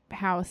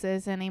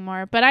houses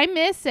anymore. But I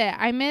miss it.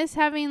 I miss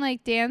having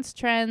like dance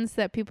trends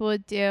that people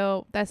would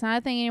do. That's not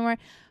a thing anymore.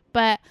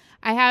 But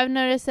I have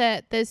noticed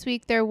that this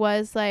week there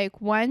was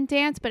like one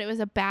dance, but it was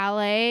a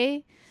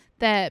ballet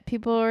that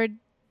people were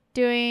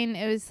doing.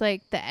 It was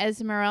like the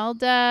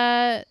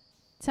Esmeralda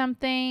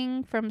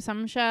something from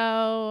some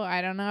show.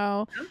 I don't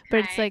know. Okay. But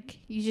it's like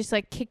you just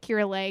like kick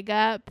your leg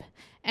up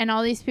And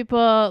all these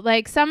people,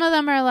 like, some of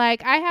them are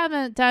like, I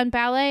haven't done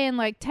ballet in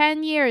like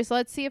 10 years.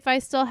 Let's see if I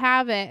still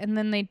have it. And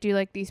then they do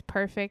like these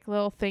perfect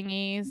little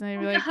thingies. And they'd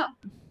be like,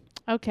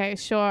 okay,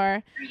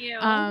 sure. For you.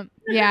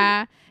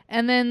 Yeah.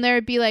 And then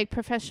there'd be like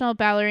professional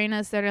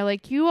ballerinas that are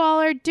like, you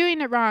all are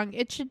doing it wrong.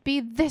 It should be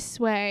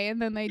this way.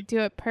 And then they do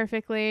it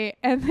perfectly.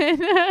 And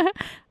then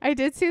I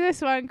did see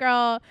this one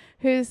girl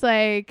who's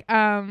like,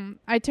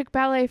 I took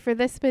ballet for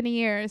this many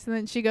years. And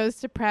then she goes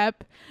to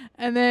prep.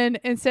 And then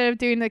instead of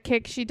doing the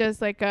kick, she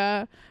does like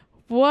a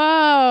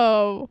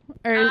whoa.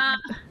 Or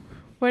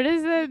what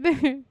is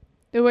it?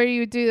 Where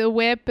you do the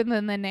whip and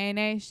then the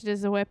nae. She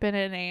does the whip and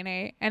a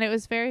nae. And it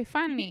was very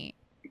funny.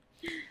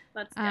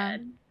 That's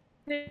good.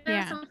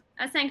 Yeah.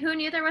 I was saying, who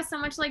knew there was so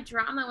much like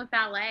drama with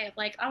ballet? Of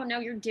like, oh no,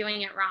 you're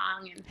doing it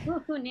wrong,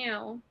 and who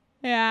knew?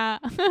 Yeah.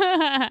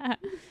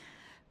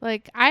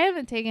 Like, I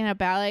haven't taken a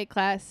ballet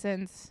class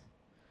since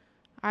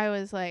I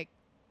was like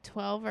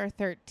 12 or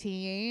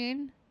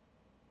 13.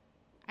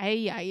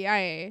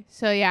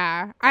 So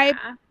yeah,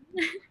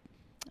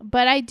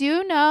 but I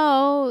do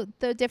know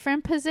the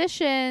different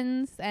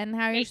positions and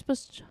how you're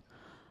supposed to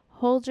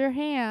hold your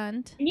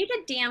hand. And you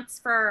did dance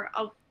for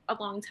a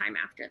long time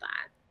after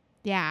that.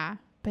 Yeah,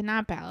 but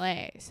not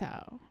ballet,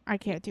 so I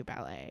can't do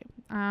ballet.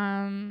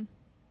 Oh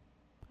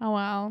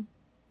well.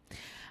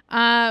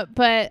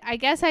 But I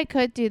guess I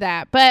could do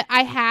that. But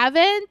I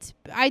haven't.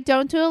 I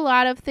don't do a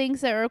lot of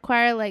things that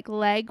require like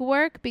leg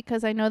work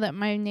because I know that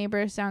my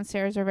neighbors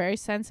downstairs are very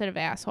sensitive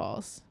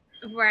assholes.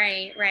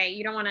 Right.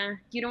 You don't want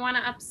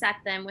to upset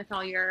them with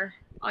all your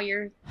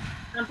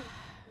something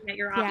that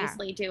you're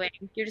obviously doing.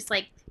 You're just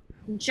like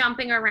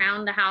jumping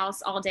around the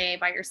house all day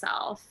by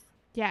yourself.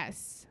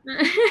 Yes.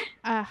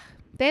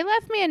 They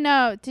left me a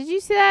note. Did you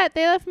see that?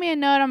 They left me a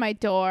note on my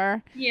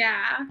door.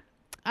 Yeah.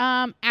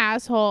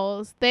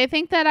 Assholes. They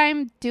think that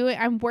I'm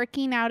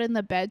working out in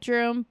the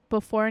bedroom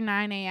before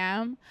 9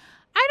 a.m.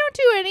 I don't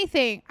do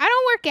anything. I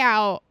don't work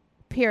out,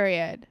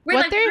 period.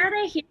 What are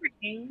they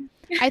hearing?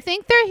 I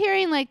think they're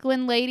hearing like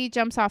when lady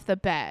jumps off the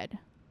bed.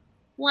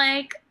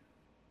 Like,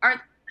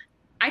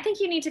 I think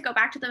you need to go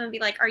back to them and be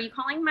like, are you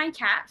calling my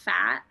cat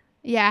fat?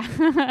 Yeah.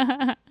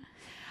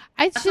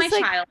 That's my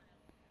child.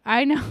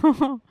 I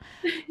know.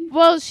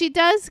 Well, she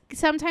does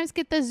sometimes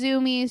get the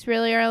zoomies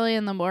really early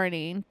in the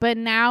morning. But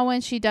now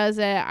when she does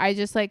it, I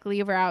just like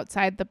leave her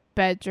outside the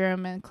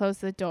bedroom and close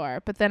the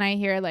door. But then I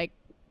hear like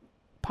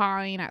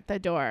pawing at the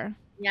door.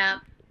 Yeah.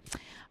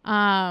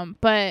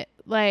 But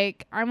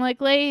like, I'm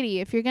like, lady,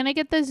 if you're going to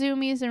get the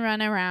zoomies and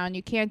run around,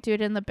 you can't do it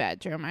in the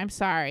bedroom. I'm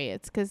sorry.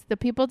 It's because the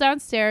people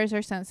downstairs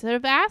are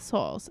sensitive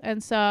assholes.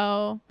 And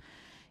so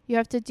you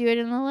have to do it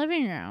in the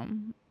living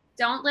room.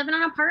 Don't live in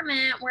an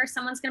apartment where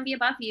someone's going to be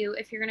above you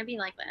if you're going to be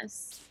like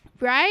this.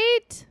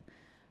 Right?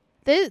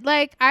 This,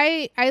 like,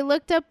 I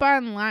looked up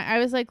online. I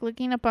was like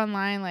looking up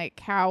online, like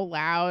how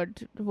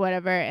loud,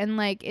 whatever. And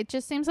like, it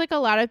just seems like a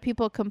lot of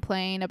people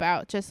complain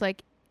about just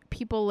like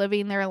people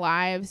living their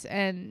lives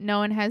and no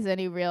one has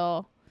any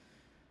real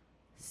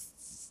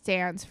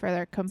stance for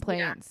their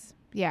complaints.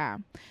 Yeah.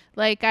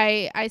 Like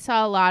I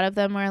saw a lot of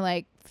them were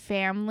like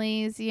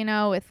families, you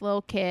know, with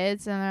little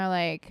kids, and they're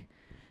like,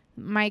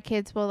 my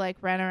kids will like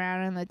run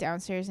around and the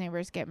downstairs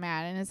neighbors get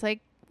mad. And it's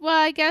like,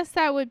 well, I guess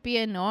that would be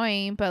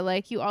annoying, but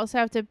like you also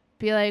have to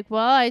be like,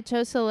 well, I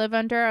chose to live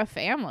under a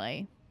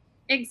family.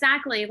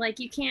 Exactly. Like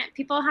you can't,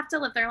 people have to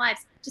live their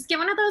lives. Just get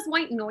one of those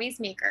white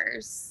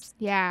noisemakers.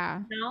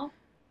 Yeah. You know?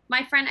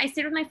 I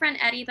stayed with my friend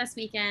Eddie this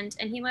weekend,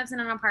 and he lives in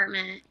an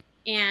apartment,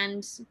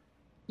 and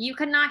you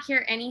could not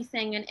hear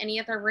anything in any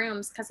of the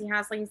rooms because he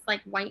has these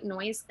like white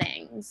noise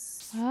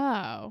things.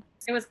 Oh.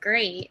 It was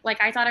great.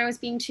 Like I thought I was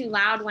being too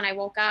loud when I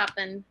woke up,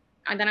 and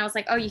then I was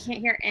like, oh, you can't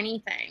hear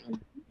anything.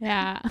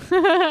 Yeah.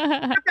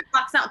 It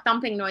blocks out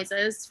thumping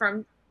noises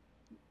from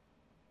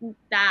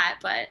that,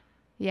 but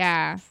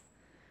yeah.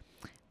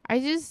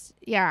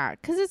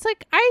 Because it's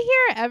like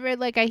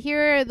I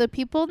hear the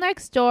people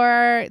next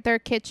door, their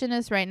kitchen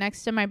is right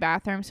next to my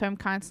bathroom, so I'm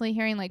constantly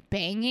hearing like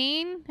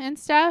banging and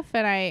stuff,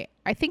 and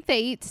I think they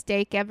eat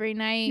steak every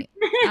night.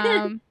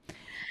 And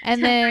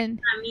then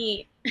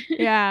meat.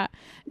 yeah.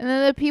 And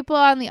then the people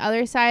on the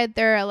other side,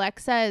 their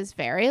Alexa is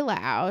very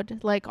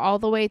loud, like all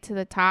the way to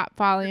the top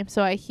volume.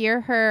 So I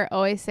hear her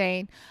always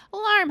saying,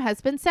 alarm has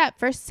been set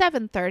for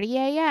 7:30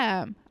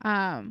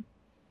 a.m.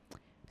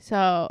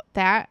 So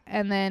that,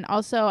 and then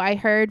also I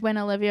heard when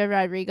Olivia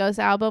Rodrigo's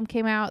album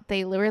came out,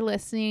 they were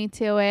listening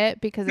to it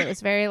because it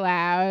was very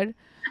loud.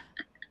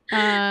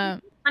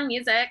 On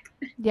music.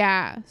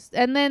 Yeah.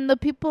 And then the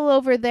people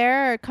over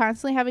there are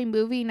constantly having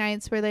movie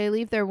nights where they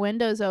leave their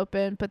windows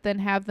open, but then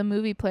have the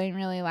movie playing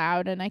really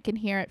loud, and I can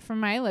hear it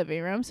from my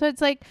living room. So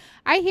it's like,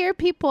 I hear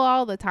people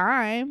all the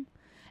time.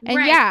 And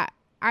right. Yeah,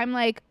 I'm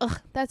like, ugh,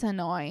 that's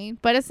annoying.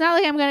 But it's not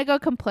like I'm going to go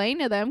complain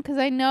to them because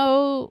I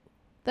know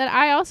that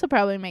I also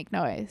probably make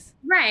noise.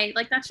 Right.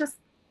 Like, that's just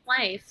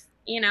life,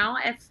 you know?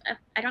 If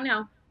I don't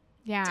know.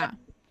 Yeah.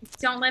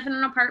 Don't live in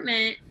an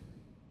apartment.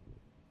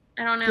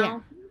 I don't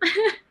know.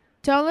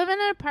 don't live in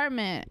an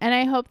apartment. And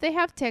I hope they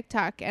have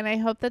TikTok. And I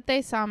hope that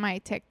they saw my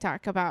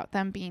TikTok about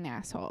them being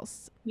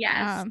assholes.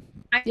 Yes.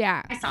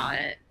 Yeah. I saw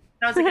it.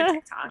 That was a good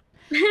TikTok.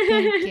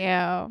 Thank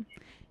you.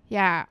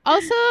 Yeah.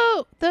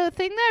 Also, the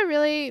thing that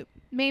really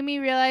made me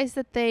realize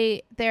that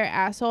they're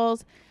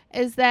assholes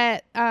is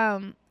that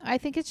I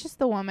think it's just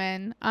the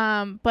woman.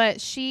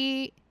 But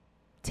she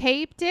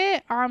taped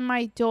it on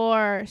my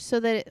door so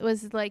that it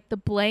was like the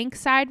blank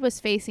side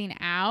was facing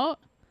out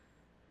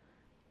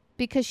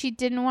because she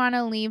didn't want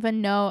to leave a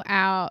note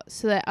out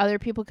so that other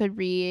people could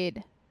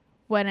read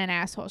what an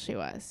asshole she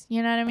was.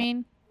 You know what I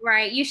mean?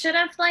 Right. You should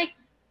have read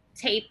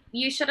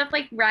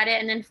it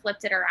and then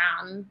flipped it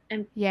around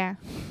and Yeah.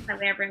 that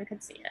way everyone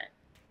could see it.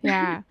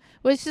 Yeah.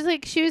 Which is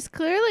like she was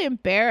clearly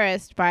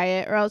embarrassed by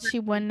it or else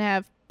she wouldn't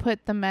have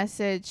put the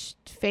message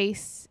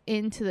face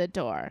into the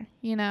door,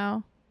 you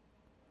know?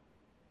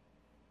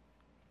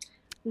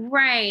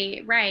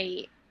 Right.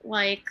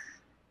 Like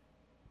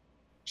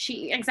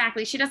she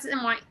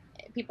doesn't want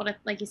people to,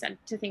 like you said,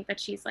 to think that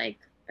she's like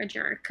a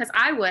jerk. Because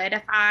I would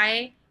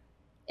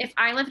if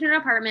I lived in an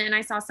apartment and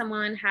I saw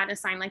someone had a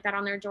sign like that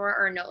on their door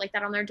or a note like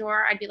that on their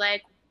door, I'd be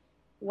like,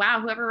 wow,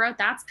 whoever wrote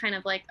that's kind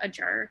of like a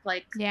jerk.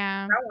 Like,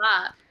 Yeah. grow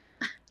up.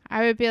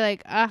 I would be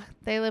like, ugh,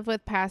 they live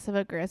with passive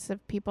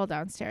aggressive people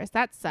downstairs.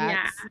 That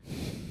sucks.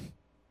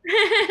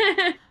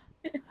 Yeah.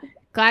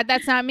 Glad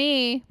that's not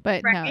me,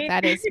 but no, Right?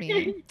 that is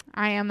me.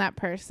 I am that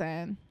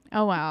person.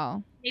 Oh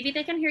well. Maybe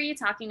they can hear you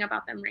talking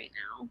about them right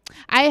now.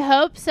 I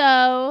hope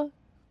so.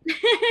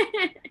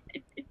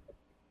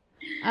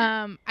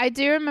 I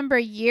do remember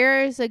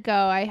years ago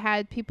I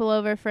had people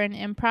over for an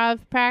improv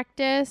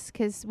practice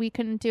because we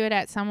couldn't do it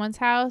at someone's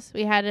house.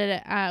 We had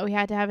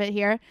to have it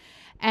here,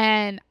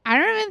 and I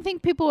don't even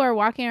think people were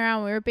walking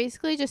around. We were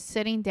basically just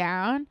sitting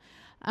down,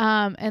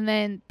 and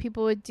then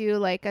people would do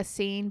like a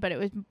scene, but it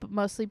would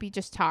mostly be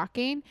just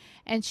talking.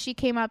 And she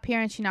came up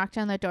here and she knocked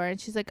on the door and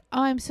she's like,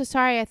 "Oh, I'm so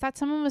sorry. I thought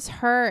someone was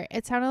hurt.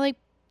 It sounded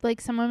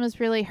like someone was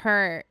really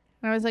hurt."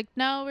 And I was like,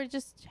 "No, we're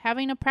just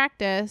having a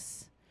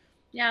practice."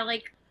 Yeah,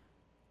 like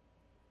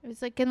It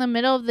was like in the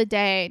middle of the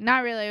day.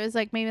 Not really. It was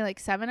like maybe like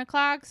 7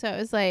 o'clock. So it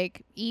was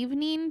like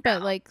evening,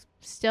 but like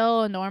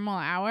still a normal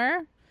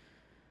hour.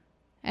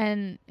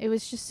 And it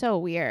was just so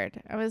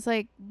weird. I was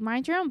like,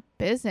 mind your own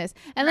business.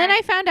 And then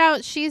I found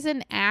out she's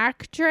an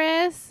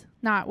actress,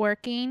 not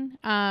working.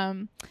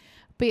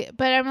 But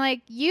I'm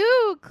like,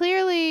 you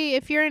clearly,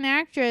 if you're an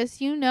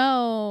actress, you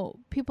know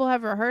people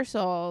have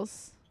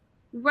rehearsals.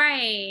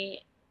 right.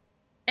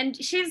 And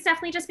she's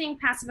definitely just being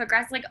passive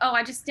aggressive. Like, oh,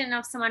 I just didn't know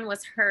if someone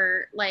was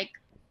hurt. Like,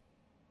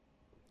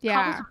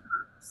 Yeah. call the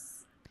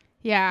cops.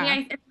 Yeah.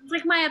 Yeah, it's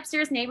like my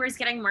upstairs neighbor is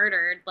getting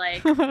murdered.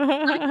 Like, let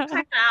me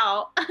check it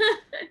out.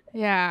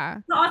 Yeah.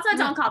 So also,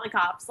 don't call the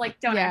cops. Like,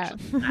 don't Yeah. actually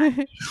do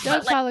that.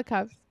 Don't But, call the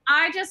cops.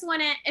 I just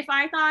wouldn't. If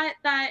I thought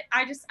that,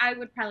 I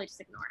would probably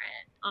just ignore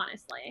it.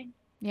 Honestly.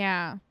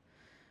 Yeah.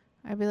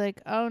 I'd be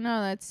like, oh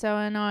no, that's so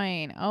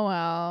annoying. Oh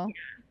well.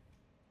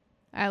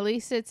 Yeah. At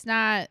least it's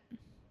not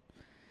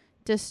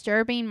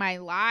disturbing my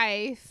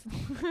life.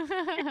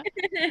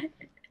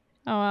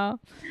 Oh well.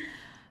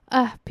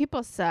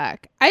 People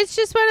suck. It's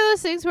just one of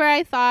those things where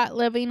I thought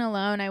living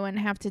alone I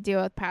wouldn't have to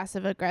deal with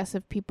passive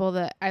aggressive people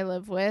that I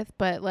live with,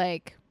 but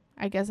like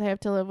I guess I have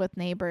to live with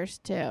neighbors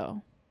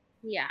too.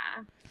 Yeah.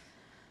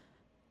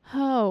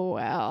 Oh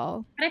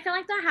well. But I feel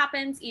like that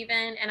happens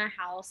even in a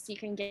house. You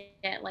can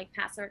get like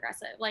passive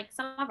aggressive. Like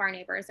some of our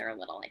neighbors are a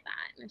little like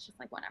that, and it's just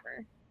like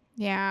whatever.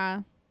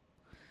 Yeah.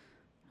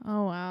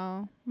 Oh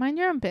well. Mind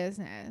your own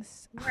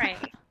business.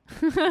 Right.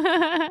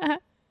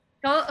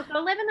 Go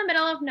live in the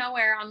middle of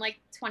nowhere on like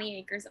 20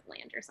 acres of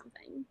land or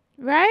something.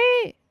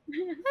 Right?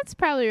 That's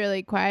probably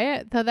really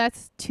quiet, though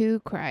that's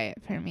too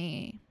quiet for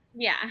me.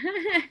 Yeah.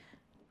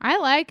 I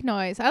like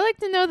noise. I like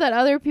to know that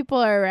other people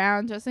are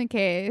around just in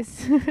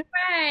case.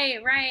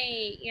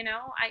 Right. You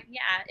know,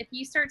 if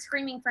you start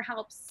screaming for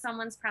help,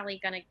 someone's probably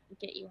going to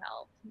get you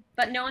help.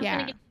 But no one's going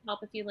to get you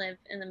help if you live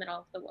in the middle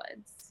of the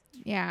woods.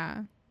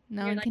 Yeah.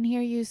 No You're one can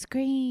hear you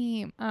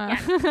scream. Yeah.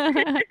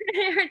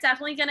 You're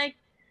definitely going to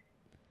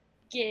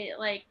get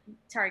like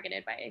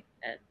targeted by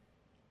a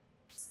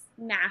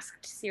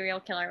masked serial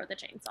killer with a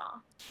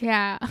chainsaw.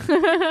 Yeah.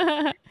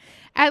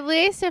 At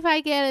least if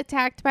I get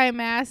attacked by a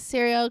masked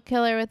serial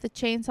killer with a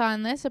chainsaw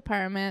in this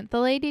apartment, the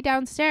lady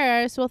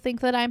downstairs will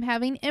think that I'm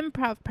having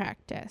improv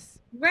practice.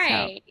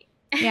 Right.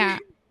 So, yeah.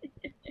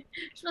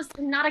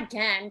 Not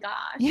again,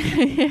 gosh.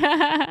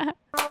 Yeah.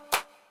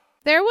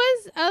 There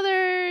was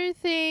other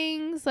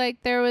things,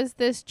 like there was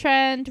this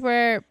trend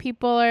where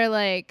people are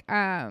like,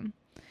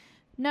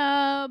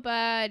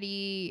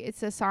 nobody,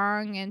 it's a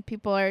song and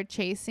people are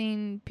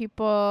chasing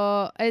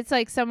people. It's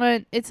like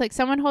someone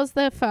holds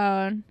the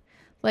phone,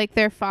 like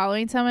they're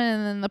following someone,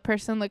 and then the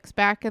person looks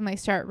back and they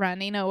start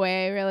running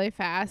away really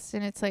fast.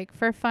 And it's like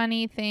for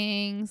funny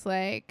things,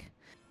 like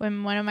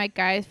when one of my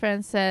guy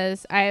friends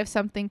says, "I have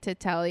something to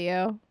tell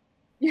you."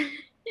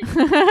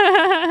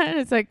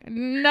 It's like,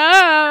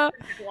 no.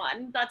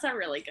 That's a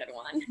really good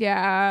one.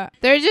 Yeah.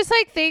 They're just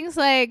like things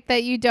like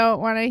that you don't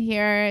want to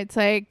hear. It's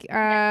like,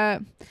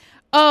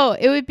 Oh,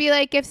 it would be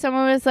like if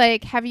someone was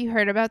like, "Have you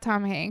heard about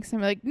Tom Hanks?"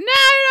 And I'm like, "No,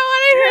 I don't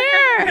want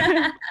to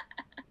hear."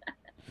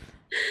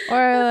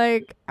 Or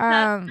like,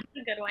 That's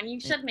a good one. You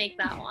should make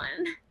that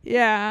one.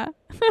 yeah.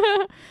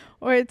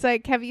 Or it's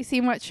like, "Have you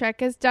seen what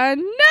Shrek has done?"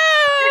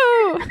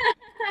 No.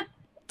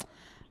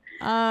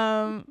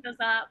 Goes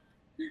up.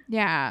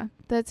 Yeah,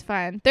 that's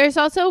fun. There's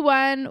also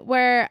one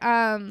where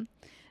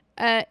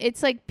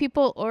it's like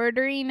people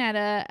ordering at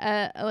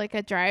a like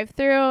a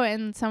drive-through,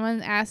 and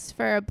someone asks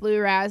for a blue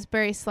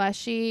raspberry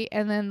slushie,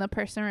 and then the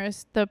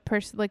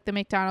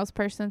McDonald's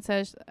person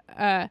says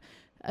a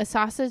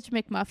sausage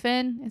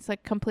McMuffin. It's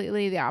like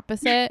completely the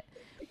opposite.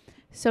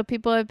 So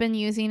people have been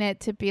using it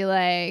to be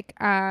like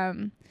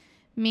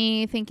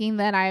me thinking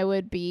that I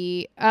would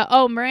be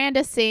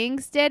Miranda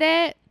Sings did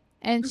it.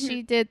 And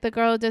she did, the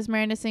girl who does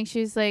Miranda Sings,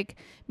 she's like,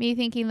 me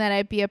thinking that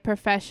I'd be a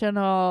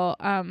professional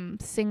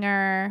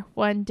singer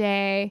one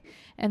day.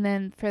 And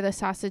then for the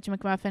sausage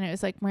McMuffin, it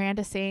was like,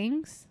 Miranda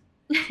Sings.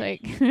 It's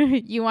like,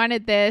 you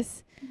wanted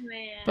this,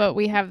 but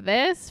we have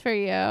this for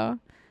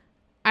you.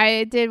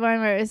 I did one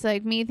where it was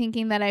like, me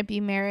thinking that I'd be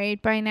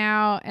married by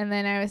now. And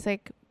then I was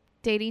like,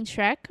 dating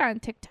Shrek on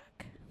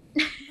TikTok.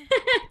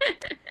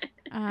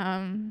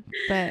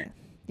 But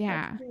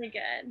yeah. That's really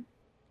good.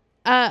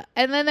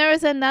 And then there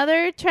was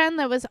another trend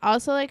that was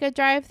also like a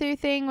drive-through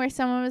thing where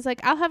someone was like,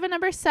 I'll have a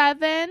number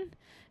 7.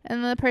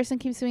 And then the person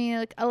keeps saying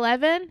like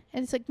 11.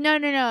 And it's like, no,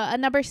 a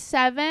number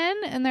 7.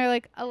 And they're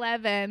like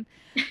 11.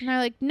 And they're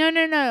like,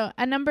 no,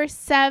 a number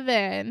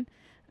 7.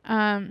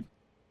 And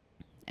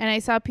I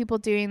saw people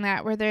doing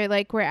that where they're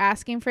like, we're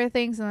asking for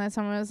things. And then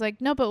someone was like,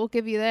 no, but we'll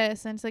give you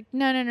this. And it's like,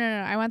 no,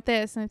 I want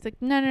this. And it's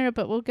like, no,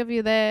 but we'll give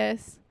you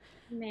this.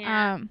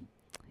 Man.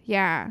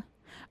 Yeah.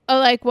 Oh,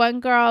 like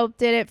one girl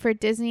did it for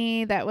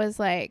Disney that was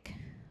like,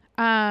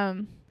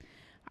 I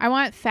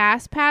want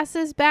fast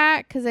passes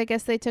back because I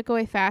guess they took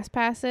away fast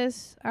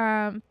passes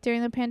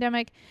during the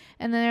pandemic.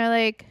 And then they're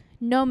like,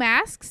 no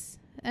masks.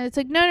 And it's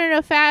like,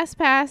 no, fast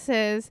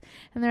passes.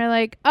 And they're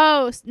like,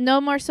 oh, no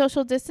more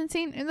social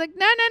distancing. And it's like,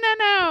 no.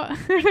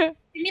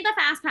 Give me the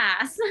fast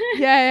pass.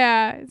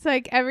 Yeah. It's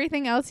like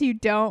everything else you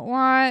don't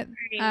want.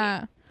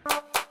 Right.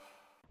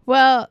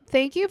 Well,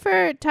 thank you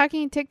for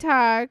talking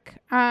TikTok.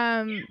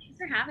 Thanks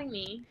for having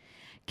me.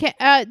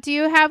 Do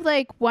you have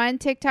like one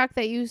TikTok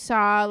that you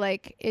saw,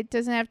 like it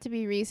doesn't have to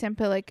be recent,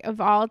 but like of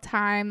all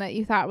time that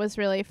you thought was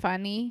really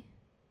funny?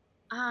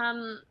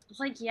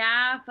 Like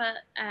yeah, but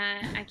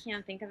I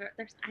can't think of it.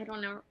 I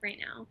don't know right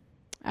now.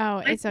 Oh,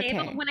 it's okay.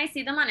 When I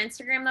see them on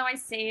Instagram though, I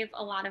save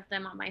a lot of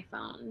them on my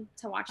phone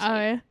to watch. Oh,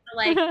 yeah. So,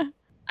 like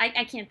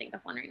I can't think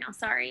of one right now.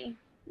 Sorry.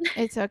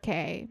 It's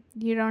okay.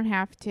 You don't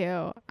have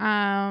to.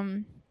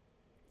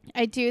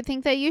 I do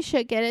think that you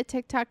should get a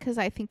TikTok because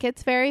I think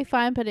it's very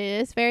fun, but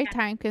it is very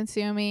time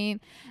consuming,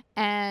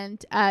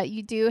 and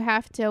you do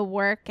have to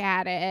work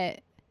at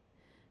it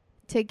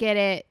to get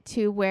it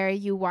to where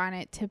you want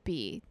it to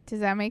be.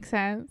 Does that make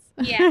sense?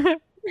 Yeah.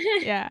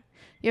 Yeah.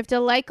 You have to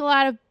like a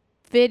lot of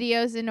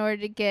videos in order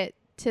to get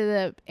to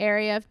the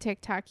area of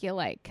TikTok you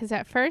like, because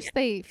at first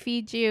they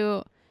feed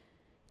you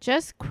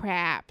just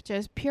crap,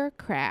 just pure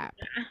crap.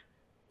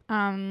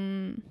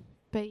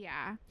 But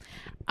yeah.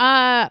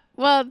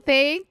 Well,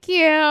 thank you.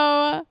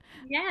 Yeah,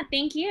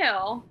 thank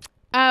you.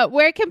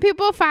 Where can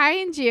people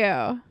find you?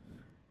 On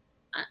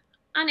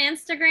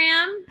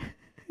Instagram.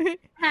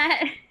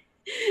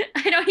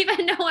 I don't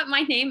even know what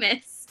my name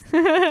is.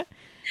 I'm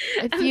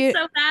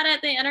so bad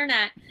at the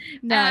internet.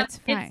 No, it's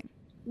fine.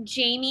 It's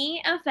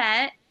Jamie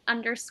Yvette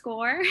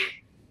 _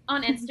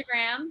 on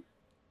Instagram.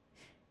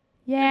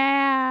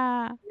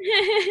 Yeah.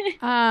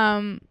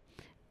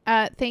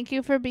 Thank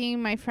you for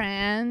being my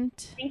friend.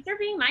 Thanks for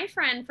being my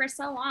friend for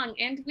so long,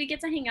 and we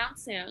get to hang out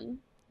soon.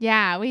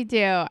 Yeah, we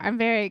do. I'm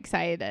very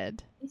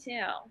excited. Me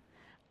too.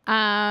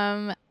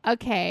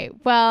 Okay.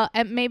 Well,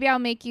 maybe I'll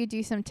make you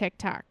do some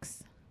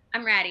TikToks.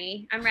 I'm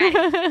ready.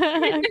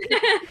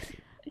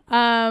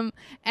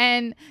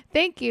 And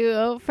thank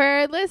you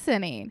for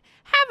listening.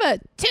 Have a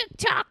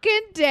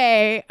TikToking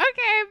day.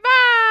 Okay,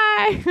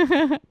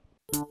 bye.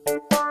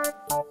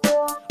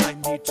 I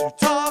need to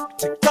talk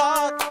to